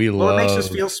 like we love, it makes us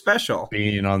feel special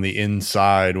being on the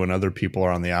inside when other people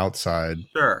are on the outside.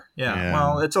 Sure. Yeah.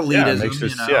 And it's elitism. It makes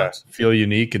us feel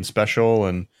unique and special.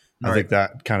 And I think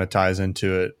that kind of ties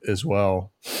into it as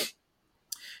well.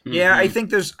 Yeah. I think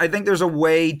there's a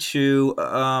way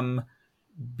to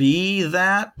be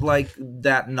that, like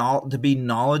that, to be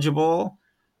knowledgeable.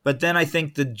 But then I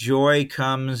think the joy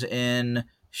comes in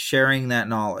sharing that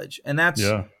knowledge. And that's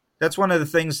one of the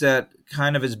things that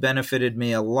kind of has benefited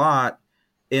me a lot,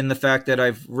 in the fact that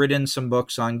I've written some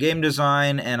books on game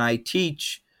design and I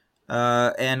teach,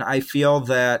 and I feel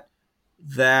that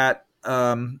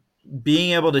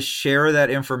being able to share that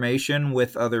information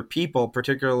with other people,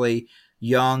 particularly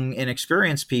young,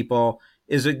 inexperienced people,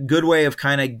 is a good way of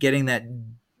kind of getting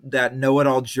that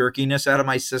know-it-all jerkiness out of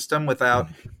my system without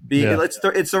being.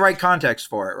 It's the right context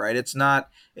for it, right? It's not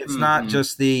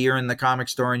just you're in the comic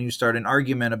store and you start an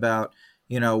argument about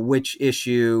which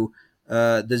issue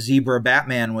the Zebra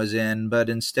Batman was in, but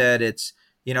instead it's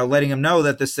letting them know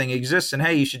that this thing exists and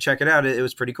hey, you should check it out. It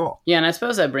was pretty cool. Yeah, and I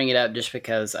suppose I bring it up just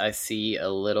because I see a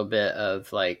little bit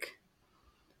of I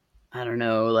don't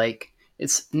know,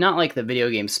 it's not like the video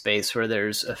game space where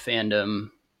there's a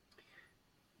fandom.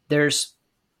 There's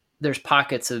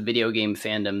pockets of video game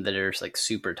fandom that are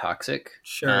super toxic.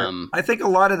 Sure. I think a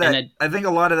lot of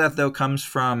that though comes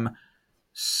from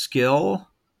skill.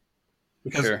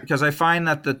 Because I find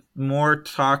that the more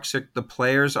toxic the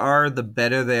players are, the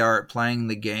better they are at playing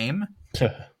the game.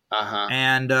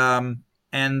 And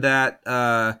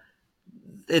that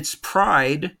it's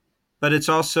pride, but it's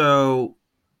also,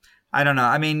 I don't know.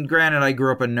 I mean, granted, I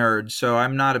grew up a nerd, so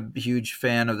I'm not a huge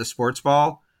fan of the sports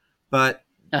ball, but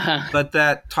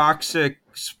that toxic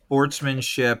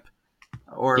sportsmanship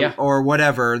or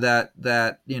whatever,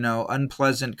 that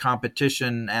unpleasant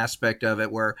competition aspect of it,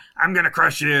 where I'm gonna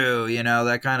crush you,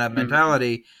 that kind of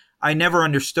mentality. I never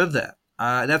understood that.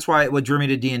 That's why what drew me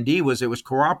to D&D was it was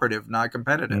cooperative, not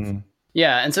competitive.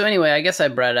 Yeah, and so anyway, I guess I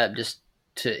brought it up just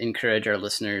to encourage our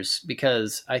listeners,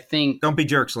 because I think don't be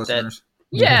jerks, listeners.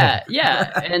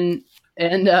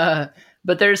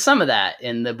 But there's some of that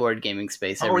in the board gaming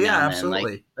space every now and then,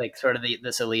 absolutely. like sort of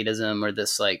this elitism or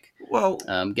this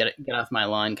get off my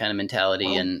lawn kind of mentality.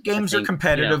 Well, and games are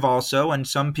competitive also, and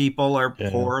some people are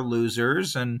poor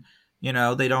losers, and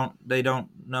they don't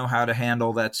know how to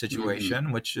handle that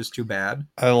situation, which is too bad.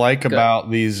 I like about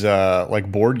these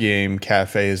board game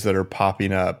cafes that are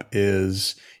popping up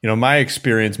is, my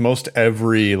experience, most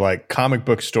every comic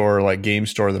book store, game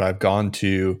store that I've gone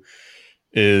to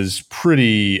is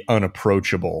pretty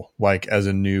unapproachable. As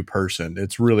a new person,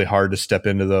 it's really hard to step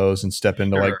into those and step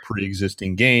into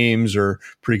pre-existing games or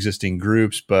pre-existing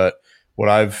groups. But what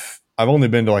I've only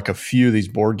been to a few of these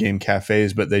board game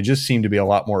cafes, but they just seem to be a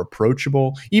lot more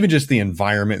approachable, even just the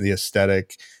environment, the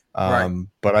aesthetic.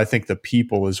 But I think the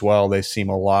people as well, they seem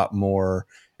a lot more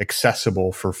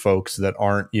accessible for folks that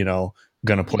aren't,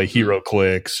 going to play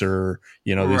HeroClix or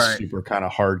these super kind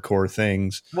of hardcore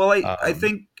things. Well, I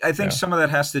think some of that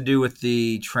has to do with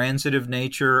the transitive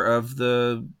nature of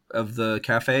the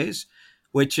cafes,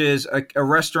 which is a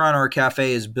restaurant or a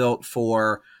cafe is built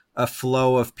for a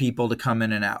flow of people to come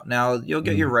in and out. Now you'll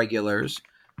get your regulars,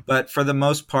 but for the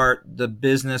most part, the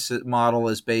business model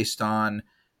is based on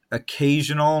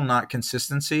occasional, not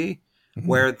consistency,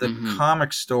 where the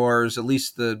comic stores, at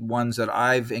least the ones that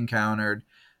I've encountered,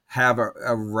 have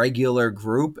a regular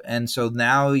group. And so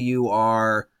now you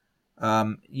are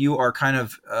kind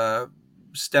of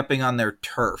stepping on their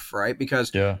turf, right?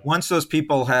 Because once those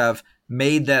people have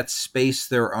made that space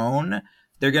their own,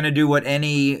 they're going to do what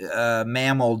any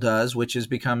mammal does, which is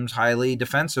becomes highly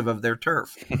defensive of their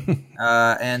turf.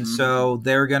 And so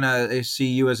they're going to see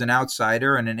you as an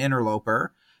outsider and an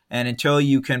interloper. And until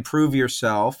you can prove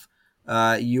yourself,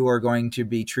 you are going to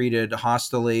be treated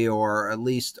hostilely or at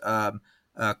least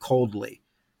coldly.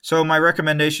 So my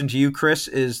recommendation to you, Chris,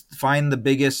 is find the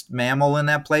biggest mammal in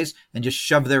that place and just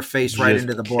shove their face right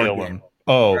into the board game.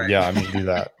 Oh, yeah, I'm going to do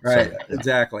that. Right,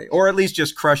 exactly. Or at least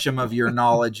just crush them of your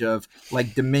knowledge of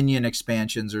Dominion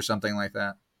expansions or something like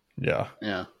that. Yeah.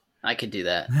 Yeah, I could do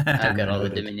that. I've got all the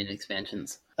Dominion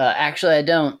expansions. Actually, I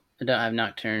don't have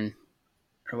Nocturne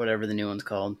or whatever the new one's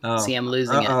called. Oh. See, I'm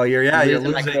losing it. Oh, you're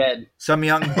losing. Some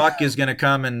young buck is going to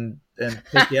come and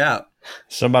pick you out.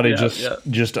 Somebody just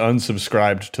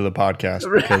unsubscribed to the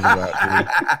podcast because of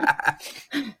that.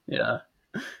 Dude. Yeah.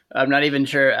 I'm not even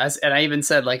sure. And I even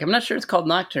said, I'm not sure it's called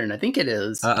Nocturne. I think it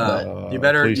is. You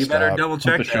better double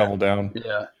check. Put the shovel down.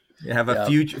 Yeah. You have a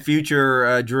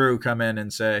future Drew come in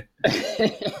and say.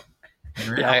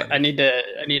 Yeah, I need to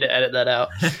edit that out.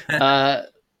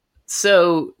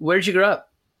 So where'd you grow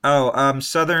up?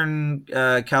 Southern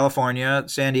California,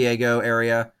 San Diego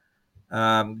area.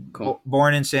 Cool.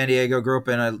 Born in San Diego, grew up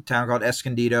in a town called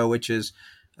Escondido, which is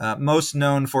most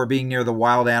known for being near the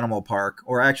Wild Animal Park,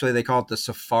 or actually they call it the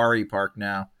Safari Park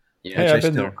now. Yeah, I've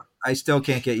been there. I still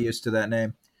can't get used to that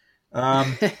name.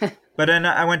 But then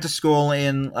I went to school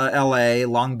in L.A.,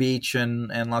 Long Beach,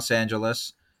 and Los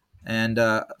Angeles, and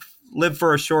lived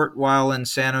for a short while in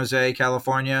San Jose,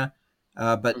 California,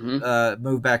 but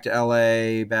moved back to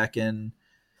LA back in,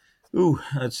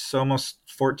 it's almost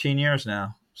 14 years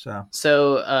now.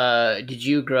 So did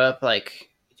you grow up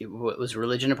was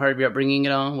religion a part of your upbringing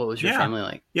at all? What was your family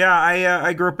like? Yeah,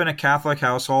 I grew up in a Catholic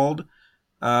household.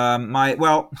 My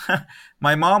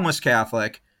mom was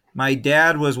Catholic. My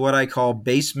dad was what I call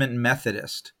basement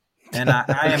Methodist, and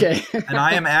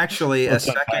I am actually a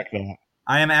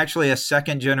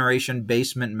second generation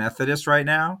basement Methodist right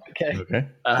now. Okay.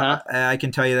 I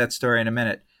can tell you that story in a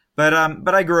minute. But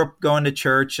I grew up going to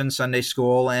church and Sunday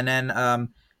school, and then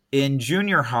in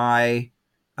junior high.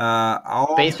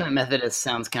 Basement Methodist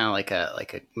sounds kind of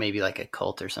like maybe like a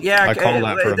cult or something. Yeah, I call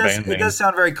that for a band name. It does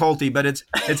sound very culty, but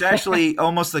it's actually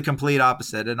almost the complete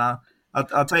opposite, and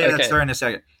I'll tell you that story in a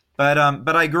second. But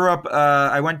I grew up.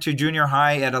 I went to junior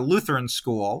high at a Lutheran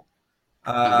school,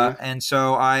 and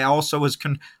so I also was.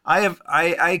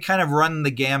 I kind of run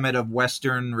the gamut of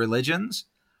Western religions,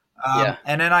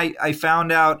 and then I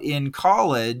found out in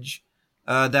college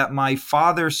that my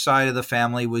father's side of the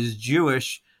family was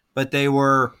Jewish. But they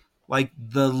were like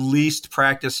the least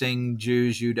practicing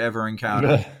Jews you'd ever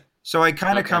encounter. So I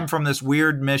kind of come from this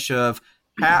weird mish of,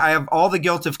 I have all the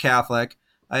guilt of Catholic.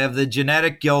 I have the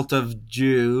genetic guilt of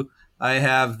Jew. I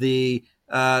have the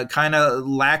kind of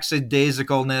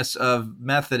lackadaisicalness of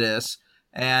Methodist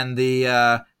and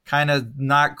the kind of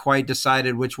not quite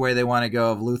decided which way they want to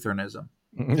go of Lutheranism.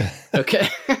 Okay.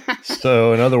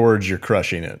 So in other words, you're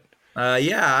crushing it.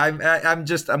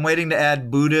 I'm waiting to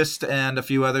add Buddhist and a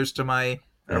few others to my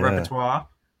repertoire.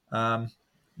 No.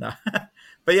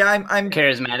 But yeah, I'm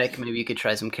charismatic. Maybe you could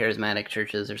try some charismatic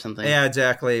churches or something. Yeah,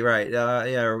 exactly. Right.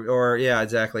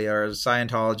 Exactly. Or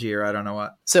Scientology or I don't know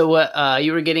what. So what,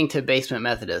 you were getting to Basement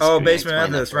Methodist. Oh, Basement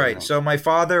Methodist. Right. So my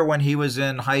father, when he was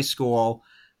in high school,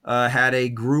 had a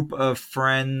group of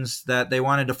friends that they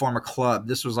wanted to form a club.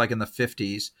 This was like in the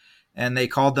 50s, and they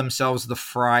called themselves the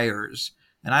Friars.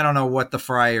 And I don't know what the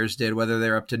Friars did, whether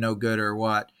they're up to no good or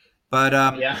what.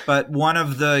 But one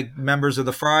of the members of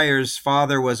the Friars'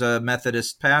 father was a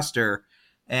Methodist pastor,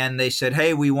 and they said,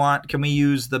 "Hey, can we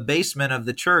use the basement of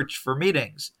the church for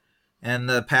meetings?" And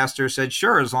the pastor said,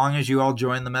 "Sure, as long as you all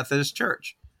join the Methodist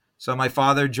church." So my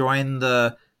father joined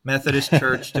the Methodist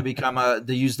church to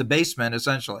use the basement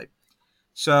essentially.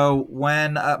 So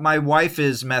when my wife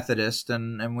is Methodist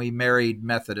and we married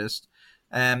Methodist.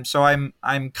 So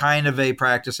I'm kind of a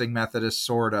practicing Methodist,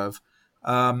 sort of.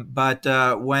 But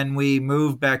when we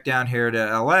moved back down here to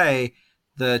LA,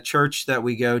 the church that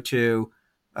we go to,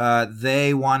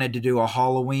 they wanted to do a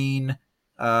Halloween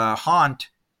haunt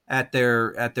at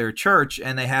their church,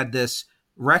 and they had this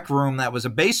rec room that was a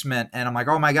basement. And I'm like,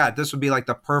 oh my God, this would be like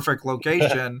the perfect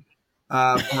location for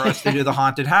us to do the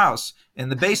haunted house in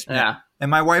the basement. Yeah. And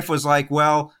my wife was like,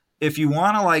 well, if you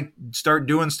want to start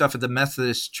doing stuff at the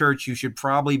Methodist church, you should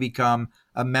probably become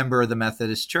a member of the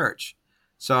Methodist church.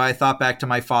 So I thought back to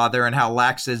my father and how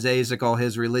lackadaisical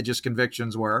his religious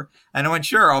convictions were. And I went,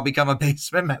 sure, I'll become a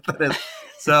basement Methodist.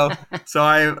 So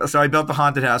I built the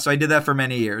haunted house. So I did that for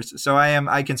many years. So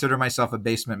I consider myself a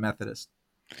basement Methodist.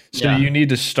 So you need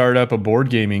to start up a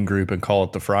board gaming group and call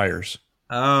it the Friars.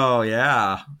 Oh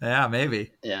yeah. Yeah,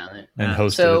 maybe. Yeah. And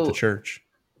host it at the church.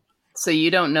 So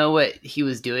you don't know what he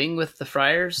was doing with the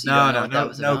Friars?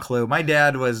 No clue. My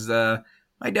dad was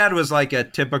like a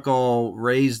typical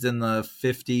raised in the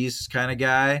 50s kind of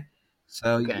guy.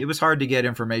 So It was hard to get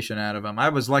information out of him. I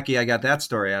was lucky I got that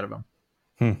story out of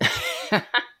him.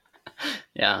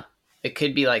 Yeah. It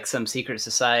could be like some secret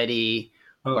society,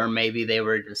 or maybe they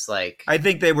were just like... I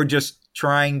think they were just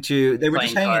trying to... They were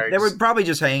just hanging... Cards. They were probably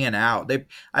just hanging out.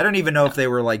 I don't even know if they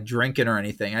were like drinking or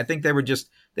anything. I think they just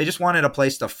wanted a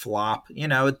place to flop. You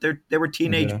know, they were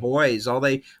teenage boys. All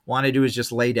they wanted to do is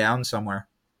just lay down somewhere.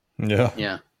 Yeah.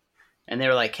 Yeah. And they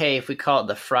were like, hey, if we call it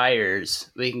the Friars,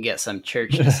 we can get some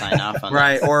church to sign off on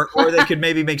right. Or they could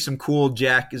maybe make some cool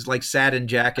like satin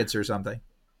jackets or something.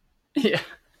 Yeah.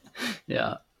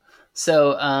 Yeah.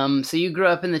 So you grew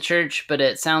up in the church, but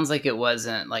it sounds like it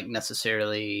wasn't like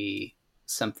necessarily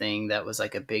something that was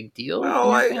like a big deal.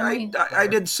 Well, I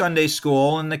did Sunday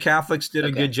school, and the Catholics did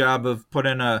a good job of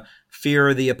putting a fear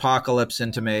of the apocalypse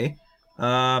into me.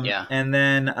 And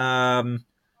then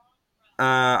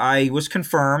I was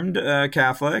confirmed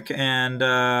Catholic, and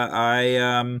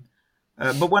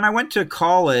but when I went to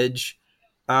college,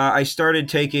 I started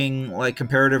taking like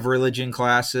comparative religion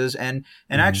classes, and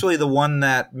actually the one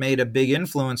that made a big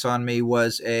influence on me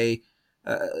was I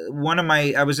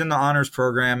was in the honors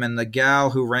program, and the gal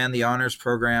who ran the honors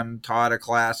program taught a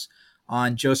class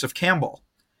on Joseph Campbell,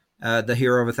 the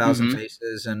hero of a thousand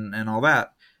faces and all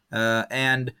that.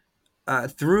 And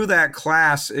through that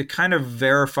class, it kind of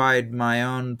verified my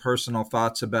own personal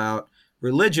thoughts about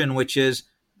religion, which is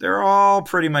they're all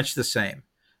pretty much the same.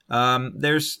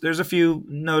 There's a few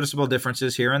noticeable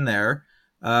differences here and there,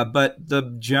 but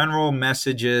the general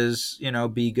message is,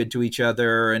 be good to each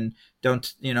other and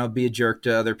don't, be a jerk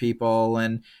to other people,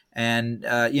 and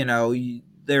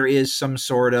there is some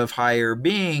sort of higher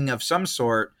being of some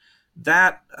sort.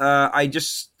 That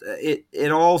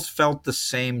it all felt the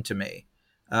same to me.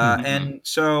 And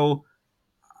so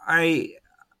I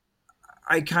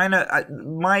kind of,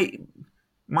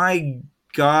 my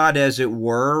God, as it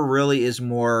were, really is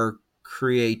more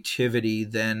creativity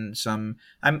than some,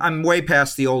 I'm way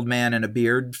past the old man in a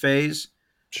beard phase.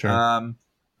 Sure.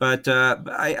 But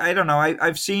I don't know.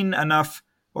 I've seen enough,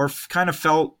 or kind of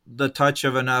felt the touch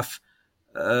of enough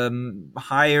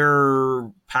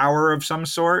higher power of some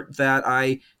sort that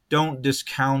I don't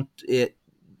discount it,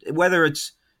 whether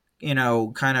it's,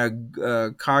 kind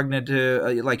of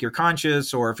cognitive, like you're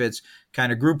conscious, or if it's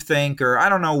kind of groupthink, or I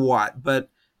don't know what, but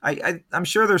I'm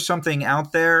sure there's something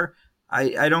out there.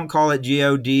 I don't call it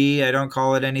God. I don't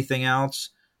call it anything else.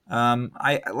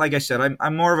 Like I said,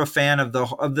 I'm more of a fan of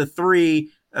the three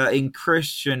in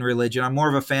Christian religion. I'm more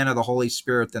of a fan of the Holy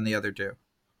Spirit than the other two.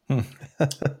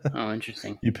 Oh,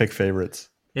 interesting. You pick favorites.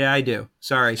 Yeah, I do.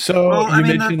 Sorry. So you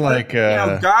mentioned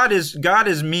God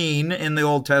is mean in the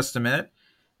Old Testament.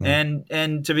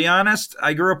 And to be honest,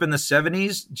 I grew up in the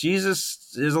 70s.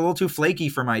 Jesus is a little too flaky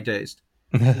for my taste.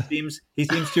 He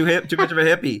seems too much of a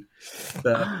hippie.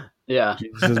 So, yeah,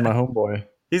 Jesus is my homeboy.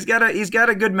 He's got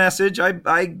a good message.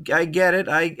 I get it.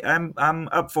 I'm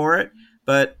up for it.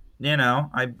 But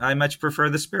I much prefer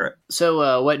the Spirit.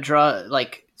 So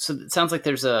so it sounds like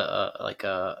there's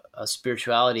a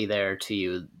spirituality there to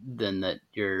you then that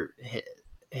you're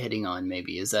hitting on,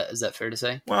 maybe. Is that fair to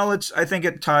say? Well, I think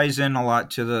it ties in a lot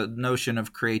to the notion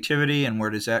of creativity and where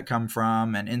does that come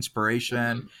from, and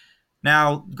inspiration. Mm-hmm.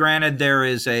 Now, granted, there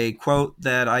is a quote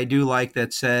that I do like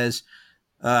that says,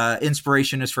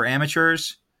 inspiration is for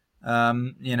amateurs.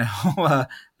 The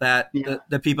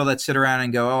people that sit around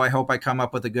and go, oh, I hope I come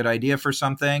up with a good idea for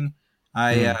something.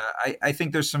 I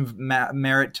think there's some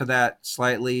merit to that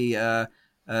slightly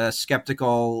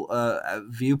skeptical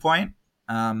viewpoint.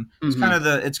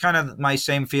 It's kind of my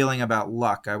same feeling about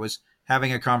luck. I was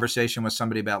having a conversation with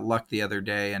somebody about luck the other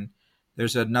day, and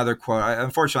there's another quote.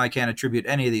 Unfortunately, I can't attribute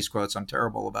any of these quotes. I'm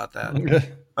terrible about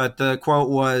that. But the quote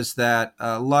was that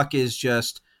luck is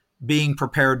just being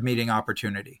prepared meeting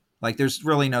opportunity. Like there's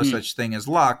really no such thing as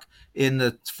luck in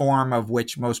the form of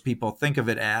which most people think of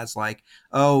it as, like,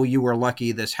 oh, you were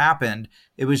lucky this happened.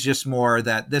 It was just more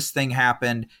that this thing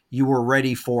happened, you were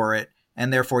ready for it,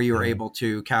 and therefore you were able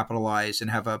to capitalize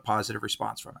and have a positive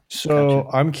response from it. So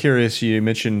I'm curious, you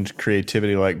mentioned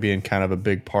creativity like being kind of a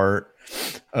big part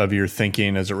of your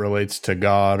thinking as it relates to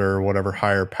God or whatever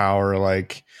higher power.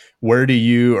 Like, where do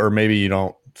you, or maybe you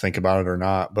don't think about it or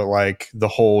not, but like the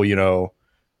whole,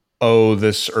 oh,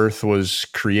 this earth was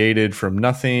created from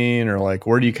nothing, or like,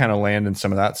 where do you kind of land in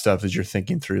some of that stuff as you're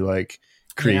thinking through like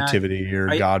creativity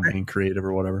or God being creative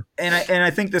or whatever? And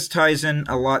I think this ties in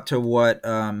a lot to what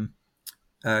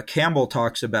Campbell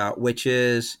talks about, which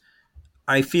is,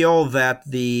 I feel that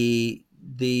the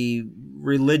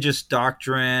religious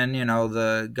doctrine,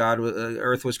 the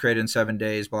earth was created in 7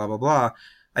 days, blah, blah, blah.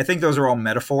 I think those are all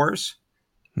metaphors.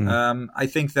 I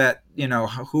think that,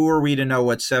 who are we to know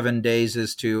what 7 days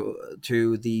is to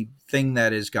the thing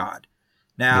that is God?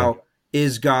 Now,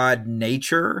 is God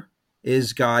nature?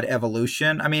 Is God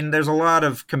evolution? I mean, there's a lot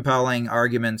of compelling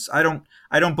arguments. I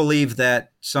don't believe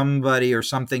that somebody or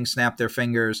something snapped their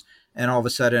fingers and all of a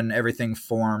sudden everything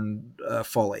formed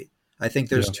fully. I think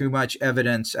there's too much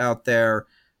evidence out there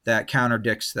that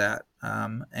counterdicts that.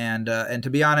 And to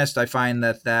be honest, I find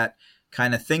that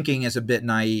kind of thinking is a bit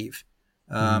naive.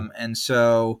 And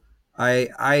so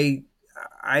I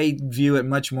view it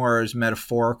much more as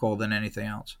metaphorical than anything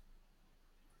else.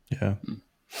 Yeah.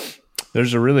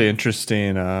 There's a really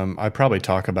interesting, I probably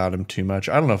talk about him too much.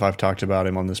 I don't know if I've talked about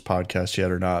him on this podcast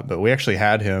yet or not, but we actually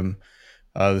had him,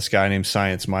 this guy named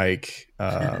Science Mike,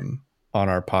 on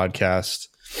our podcast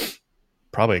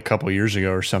probably a couple years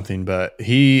ago or something. But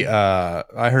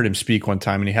I heard him speak one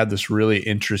time, and he had this really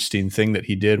interesting thing that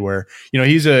he did where,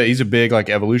 he's a big like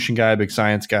evolution guy, big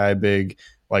science guy, big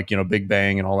like, Big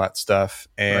Bang and all that stuff.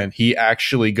 And he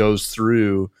actually goes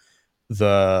through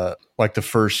the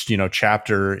first,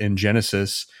 chapter in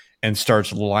Genesis and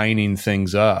starts lining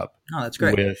things up. Oh, that's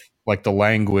great. With like the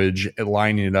language,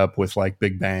 lining it up with like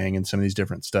Big Bang and some of these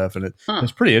different stuff. And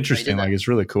it's pretty interesting. Like, it's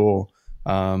really cool.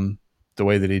 The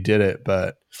way that he did it,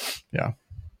 but yeah.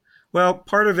 Well,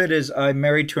 part of it is I'm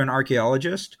married to an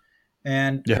archaeologist,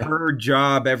 And her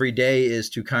job every day is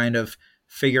to kind of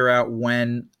figure out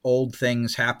when old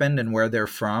things happened and where they're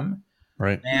from.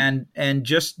 Right. And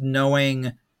just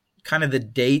knowing kind of the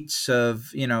dates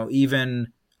of,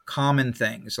 even common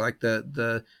things like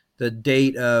the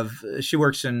date of, she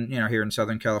works in, here in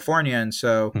Southern California. And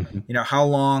so, how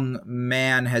long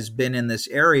man has been in this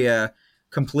area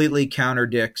completely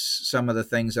counterdicts some of the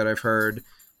things that I've heard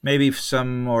maybe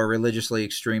some more religiously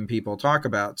extreme people talk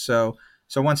about. So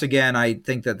once again, I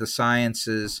think that the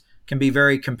sciences can be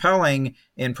very compelling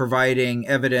in providing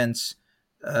evidence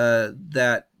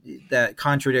that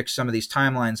contradicts some of these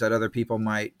timelines that other people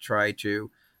might try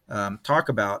to talk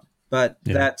about. But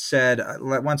that said,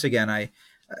 once again, I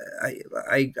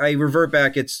revert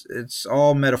back. It's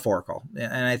all metaphorical,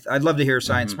 and I'd love to hear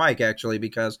Science Mike actually,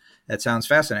 because that sounds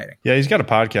fascinating. Yeah, he's got a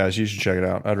podcast. You should check it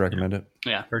out. I'd recommend it.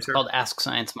 Yeah, it's called Ask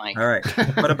Science Mike. All right,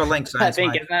 put up a link. Science I think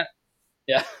Mike. Isn't that?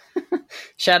 Yeah.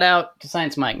 Shout out to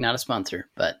Science Mike, not a sponsor,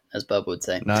 but as Bub would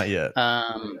say, not yet.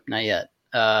 Not yet.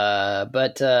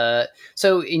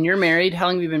 So, and you're married. How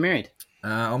long have you been married?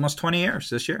 Almost 20 years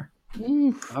this year.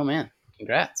 Oh man,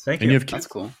 congrats! Thank you. you. You have kids? That's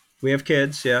cool. We have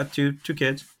kids. Yeah, two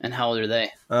kids. And how old are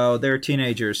they? Oh, they're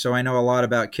teenagers. So I know a lot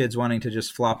about kids wanting to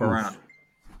just flop around.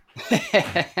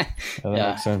 That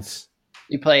makes sense.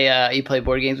 You play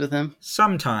board games with them?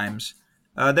 Sometimes.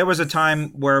 There was a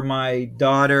time where my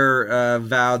daughter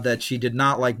vowed that she did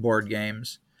not like board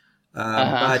games,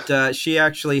 but she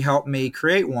actually helped me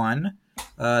create one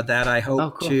that I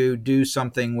hope to do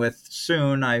something with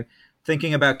soon. I'm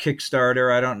thinking about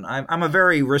Kickstarter. I'm a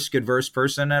very risk adverse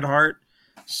person at heart,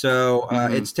 so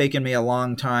it's taken me a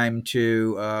long time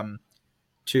to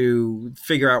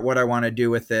figure out what I want to do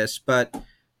with this. But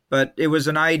it was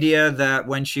an idea that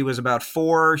when she was about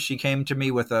 4, she came to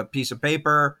me with a piece of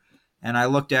paper. And I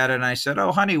looked at it and I said,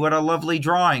 "Oh, honey, what a lovely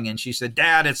drawing." And she said,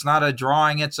 "Dad, it's not a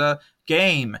drawing, it's a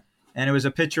game." And it was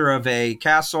a picture of a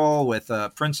castle with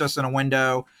a princess in a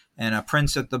window and a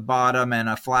prince at the bottom and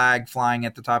a flag flying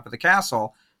at the top of the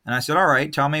castle. And I said, "All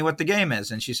right, tell me what the game is."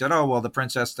 And she said, "Oh, well, the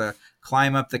prince has to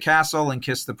climb up the castle and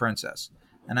kiss the princess."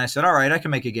 And I said, "All right, I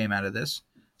can make a game out of this."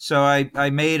 So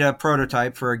I made a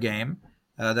prototype for a game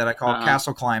that I called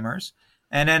Castle Climbers.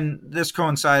 And then this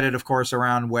coincided, of course,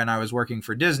 around when I was working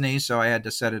for Disney, so I had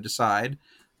to set it aside.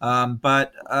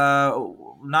 But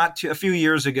a few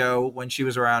years ago, when she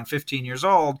was around 15 years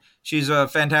old, she's a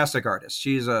fantastic artist.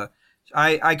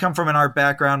 I come from an art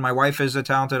background. My wife is a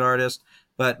talented artist,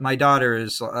 but my daughter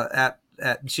is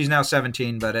she's now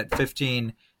 17, but at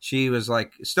 15, she was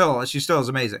she still is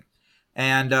amazing.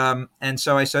 And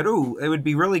so I said, "Ooh, it would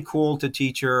be really cool to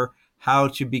teach her how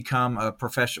to become a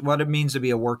professional, what it means to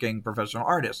be a working professional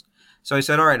artist." So I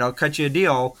said, "All right, I'll cut you a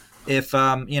deal if,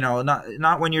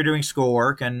 not when you're doing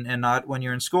schoolwork and not when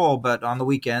you're in school, but on the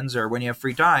weekends or when you have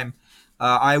free time,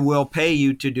 I will pay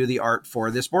you to do the art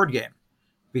for this board game."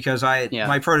 Because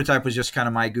my prototype was just kind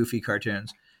of my goofy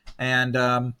cartoons.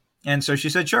 And so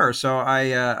she said, sure. So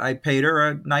I paid her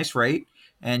a nice rate,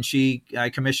 and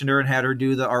I commissioned her and had her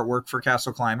do the artwork for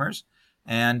Castle Climbers.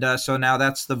 And so now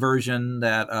that's the version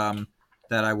that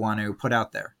I want to put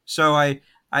out there. So I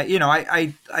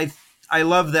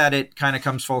love that it kind of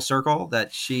comes full circle,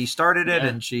 that she started it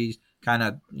and she kind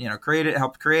of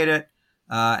helped create it,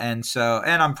 and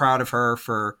I'm proud of her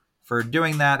for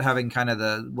doing that, having kind of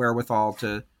the wherewithal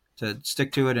to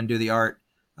stick to it and do the art.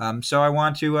 So I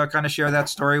want to kind of share that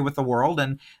story with the world,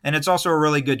 and it's also a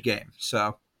really good game.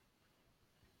 So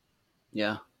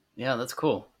yeah, that's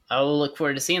cool. I'll look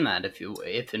forward to seeing that if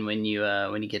and when you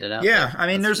get it out. Yeah, there. I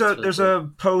mean, there's a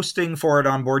posting for it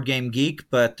on Board Game Geek,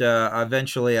 but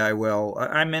eventually I will.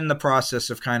 I'm in the process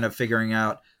of kind of figuring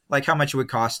out how much it would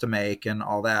cost to make and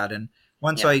all that. And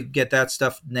once I get that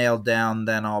stuff nailed down,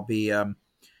 then I'll be.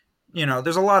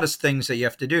 There's a lot of things that you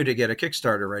have to do to get a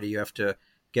Kickstarter ready. You have to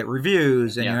get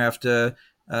reviews, and you have to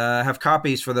have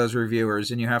copies for those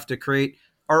reviewers, and you have to create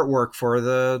artwork for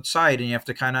the site, and you have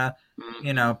to kind of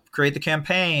create the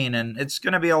campaign, and it's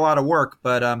going to be a lot of work,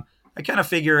 but I kind of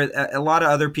figure a lot of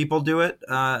other people do it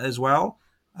as well,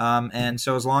 and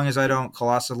so as long as I don't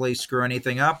colossally screw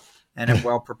anything up and am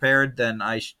well prepared, then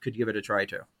I could give it a try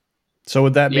too. So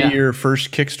would that be your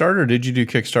first Kickstarter, or did you do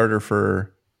Kickstarter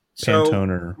for Pantone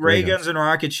or Ray Guns and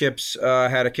Rocket Ships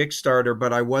had a Kickstarter,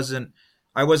 but I wasn't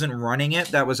running it.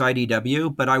 That was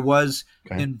IDW, but I was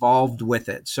involved with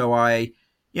it. So I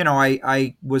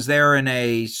was there in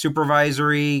a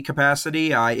supervisory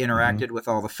capacity. I interacted with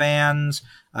all the fans.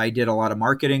 I did a lot of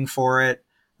marketing for it.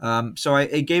 So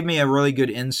it gave me a really good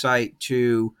insight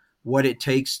to what it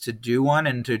takes to do one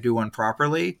and to do one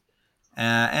properly.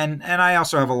 And I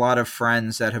also have a lot of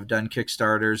friends that have done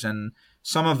Kickstarters, and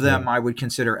some of them I would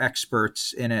consider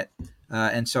experts in it,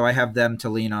 and so I have them to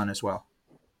lean on as well.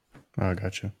 Oh,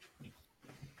 gotcha.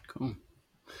 Cool.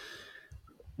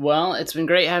 Well, it's been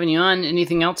great having you on.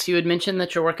 Anything else you would mention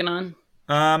that you're working on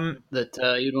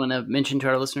that you'd want to mention to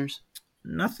our listeners?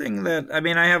 Nothing that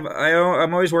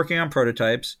I'm always working on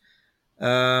prototypes.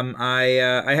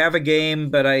 I have a game,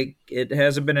 but it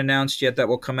hasn't been announced yet that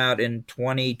will come out in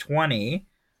 2020.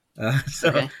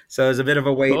 So there's a bit of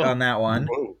a wait on that one.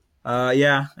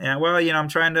 Yeah. Well, I'm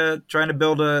trying to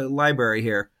build a library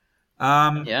here.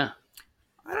 I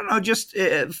don't know. Just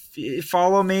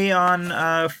follow me on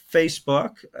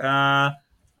Facebook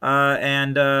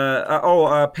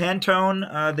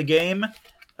Pantone, the game.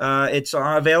 It's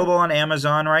available on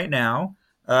Amazon right now.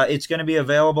 It's going to be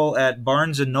available at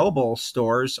Barnes & Noble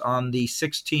stores on the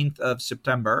 16th of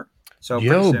September. So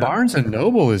Barnes &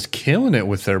 Noble is killing it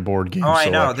with their board games. Oh, I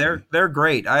know. They're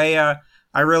great.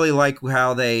 I really like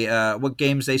how they what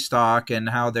games they stock and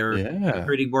how they're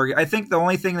creating board games. I think the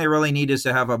only thing they really need is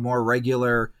to have a more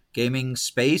regular gaming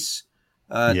space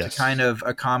to kind of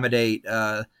accommodate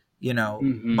buy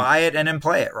it and then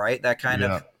play it, right? That kind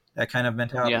of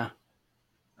mentality. Yeah.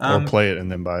 Or play it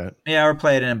and then buy it. Yeah, or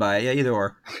play it and then buy it. Yeah, either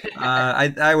or.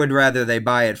 I would rather they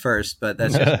buy it first, but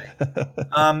that's just me.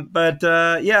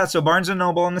 So Barnes &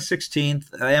 Noble on the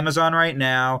 16th, Amazon right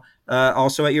now,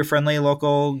 also at your friendly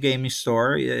local gaming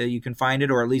store. You can find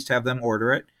it or at least have them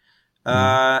order it.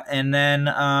 And then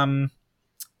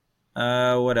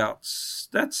what else?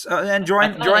 That's and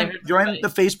join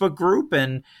the Facebook group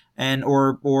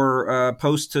or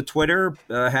post to Twitter,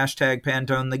 hashtag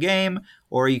Pantone the game,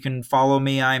 or you can follow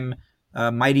me. I'm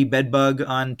Mighty Bedbug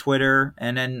on Twitter,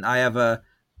 and then I have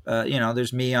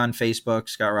there's me on Facebook,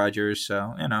 Scott Rogers.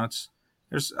 So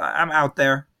I'm out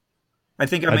there. I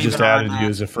think I just added you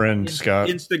as a friend, Scott.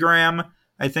 Instagram.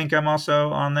 I think I'm also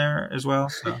on there as well.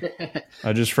 So.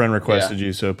 I just friend requested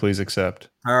you, so please accept.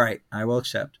 All right, I will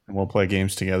accept. And we'll play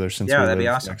games together since we live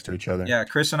next to each other. Yeah,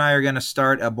 Chris and I are going to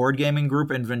start a board gaming group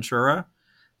in Ventura.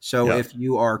 So if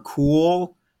you are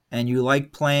cool and you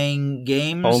like playing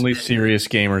games, only serious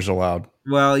gamers allowed.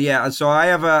 Well, yeah. So I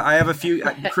have a few.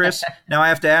 Chris, now I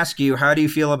have to ask you, how do you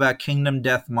feel about Kingdom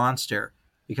Death Monster?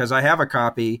 Because I have a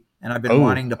copy and I've been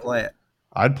wanting to play it.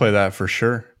 I'd play that for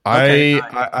sure. Okay,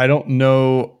 I don't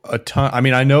know a ton. I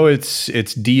mean, I know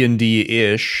it's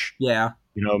D&D-ish. Yeah.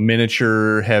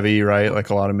 Miniature heavy, right? Like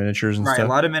a lot of miniatures and stuff. Right, a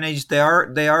lot of miniatures. They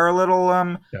are a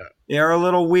little they are a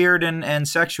little weird and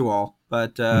sexual,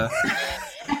 but just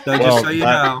so you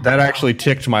know, that actually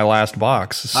ticked my last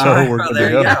box. So we're good to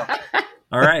go.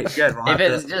 All right, good. If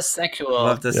it's just sexual, we'll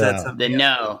have to set something then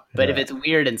no. But if it's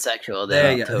weird and sexual,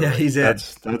 then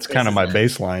that's kind of my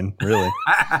baseline, really.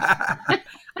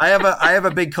 I have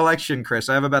a big collection, Chris.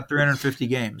 I have about 350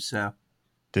 games. So,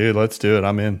 dude, let's do it.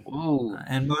 I'm in. Ooh,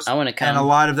 I want to come. And a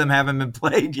lot of them haven't been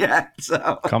played yet.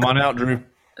 So come on out, Drew.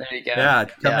 There you go.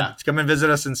 Yeah, come and visit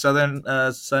us in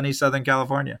sunny Southern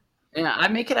California. Yeah, I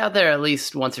make it out there at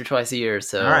least once or twice a year.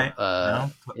 So, all right.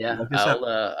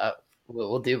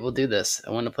 We'll do this.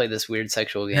 I want to play this weird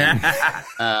sexual game.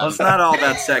 Well, it's not all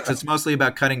about sex. It's mostly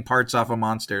about cutting parts off of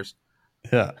monsters.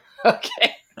 Yeah.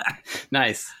 Okay.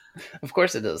 Nice. Of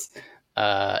course it is.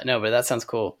 No, but that sounds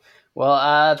cool.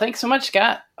 Well, thanks so much,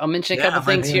 Scott. I'll mention a couple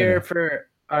things here for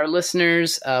our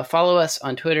listeners. Follow us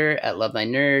on Twitter at Love Thy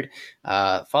Nerd.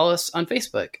 Follow us on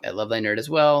Facebook at Love Thy Nerd as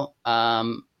well.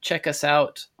 Check us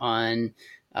out on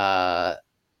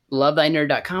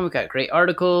lovethynerd.com. We've got great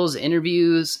articles,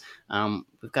 interviews.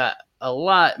 We've got a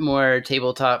lot more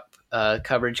tabletop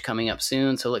coverage coming up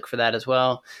soon, so look for that as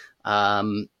well.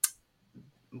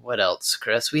 What else,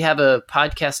 Chris? We have a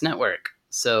podcast network,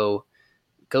 so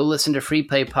go listen to Free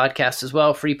Play podcast as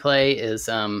well. Free Play is,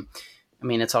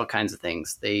 it's all kinds of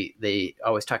things. They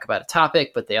always talk about a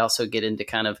topic, but they also get into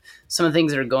kind of some of the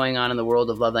things that are going on in the world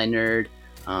of Love Thy Nerd.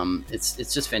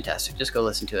 It's just fantastic. Just go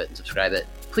listen to it and subscribe it.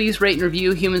 Please rate and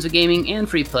review Humans of Gaming and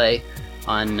Free Play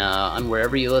on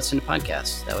wherever you listen to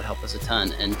podcasts. That would help us a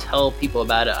ton. And tell people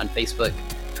about it on Facebook,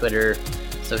 Twitter,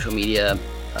 social media,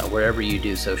 wherever you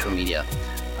do social media.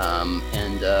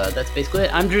 That's basically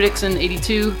it. I'm Drew Dixon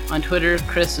 82 on Twitter.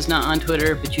 Chris is not on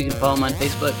Twitter, but you can follow him on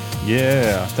Facebook.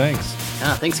 Yeah, thanks.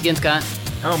 Thanks again, Scott.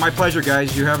 Oh, my pleasure,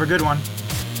 guys. You have a good one.